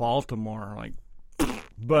in Baltimore. Like,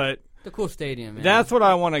 but. The cool stadium, man. That's what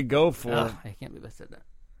I want to go for. Ugh, I can't believe I said that.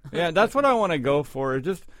 Yeah, that's what I want to go for.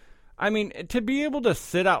 Just, I mean, to be able to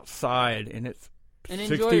sit outside and it's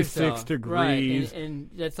 66 degrees, right. and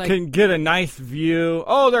that's like, can get a nice view.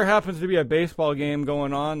 Oh, there happens to be a baseball game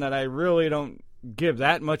going on that I really don't give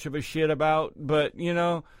that much of a shit about, but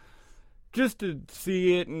just to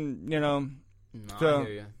see it and No, I hear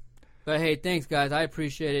you. But hey, thanks guys, I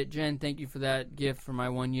appreciate it. Jen, thank you for that gift for my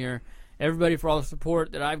 1 year. Everybody for all the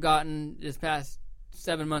support that I've gotten this past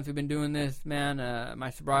 7 months we've been doing this, man.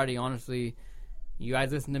 My sobriety, honestly, you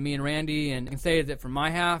guys listen to me and Randy, and I can say that from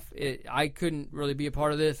my half, I couldn't really be a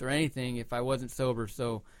part of this or anything if I wasn't sober.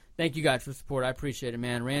 So thank you guys for the support. I appreciate it,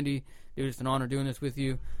 man. Randy, dude, it's an honor doing this with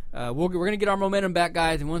you. We're going to get our momentum back,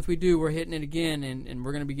 guys, and once we do, we're hitting it again, and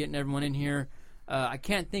we're going to be getting everyone in here. I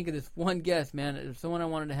can't think of this one guest, man. There's someone I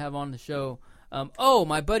wanted to have on the show.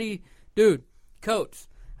 My buddy, dude, Coates.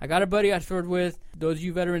 I got a buddy I served with. Those of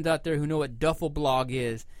you veterans out there who know what Duffel Blog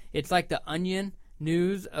is, it's like the Onion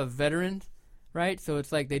news of veterans, right? So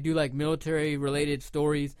it's like they do like military-related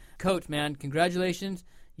stories. Coach, man, congratulations.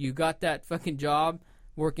 You got that fucking job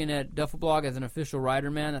working at Duffel Blog as an official writer,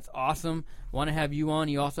 man. That's awesome. Want to have you on.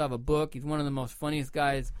 You also have a book. He's one of the most funniest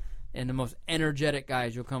guys and the most energetic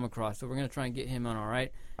guys you'll come across. So we're going to try and get him on, all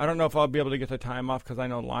right? I don't know if I'll be able to get the time off because I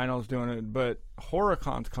know Lionel's doing it, but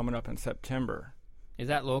HorrorCon's coming up in September. Is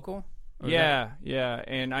that local? Yeah.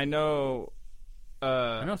 And I know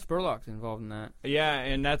Spurlock's involved in that. Yeah,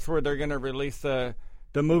 and that's where they're going to release the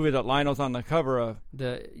movie that Lionel's on the cover of.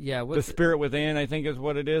 The Spirit Within, I think is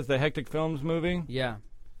what it is, the Hectic Films movie. Yeah.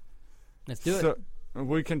 Let's do it. So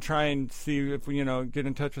we can try and see if we, get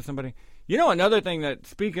in touch with somebody. Another thing that,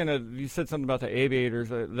 speaking of, you said something about the aviators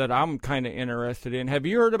that I'm kind of interested in. Have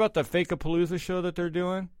you heard about the Fake-A-Palooza show that they're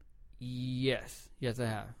doing? Yes, I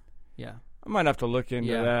have. Yeah. I might have to look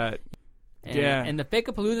into that. And the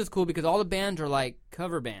Fake-A-Palooza is cool because all the bands are like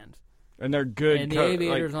cover bands. And they're good. And the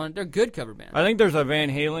Aviators they're good cover bands. I think there's a Van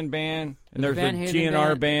Halen band, and there's a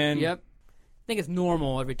GNR band. Yep. I think it's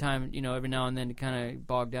normal every time, every now and then to kind of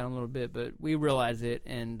bog down a little bit, but we realize it,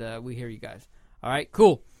 and we hear you guys. All right,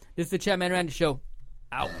 cool. This is the Chapman Randy Show.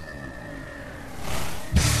 Out.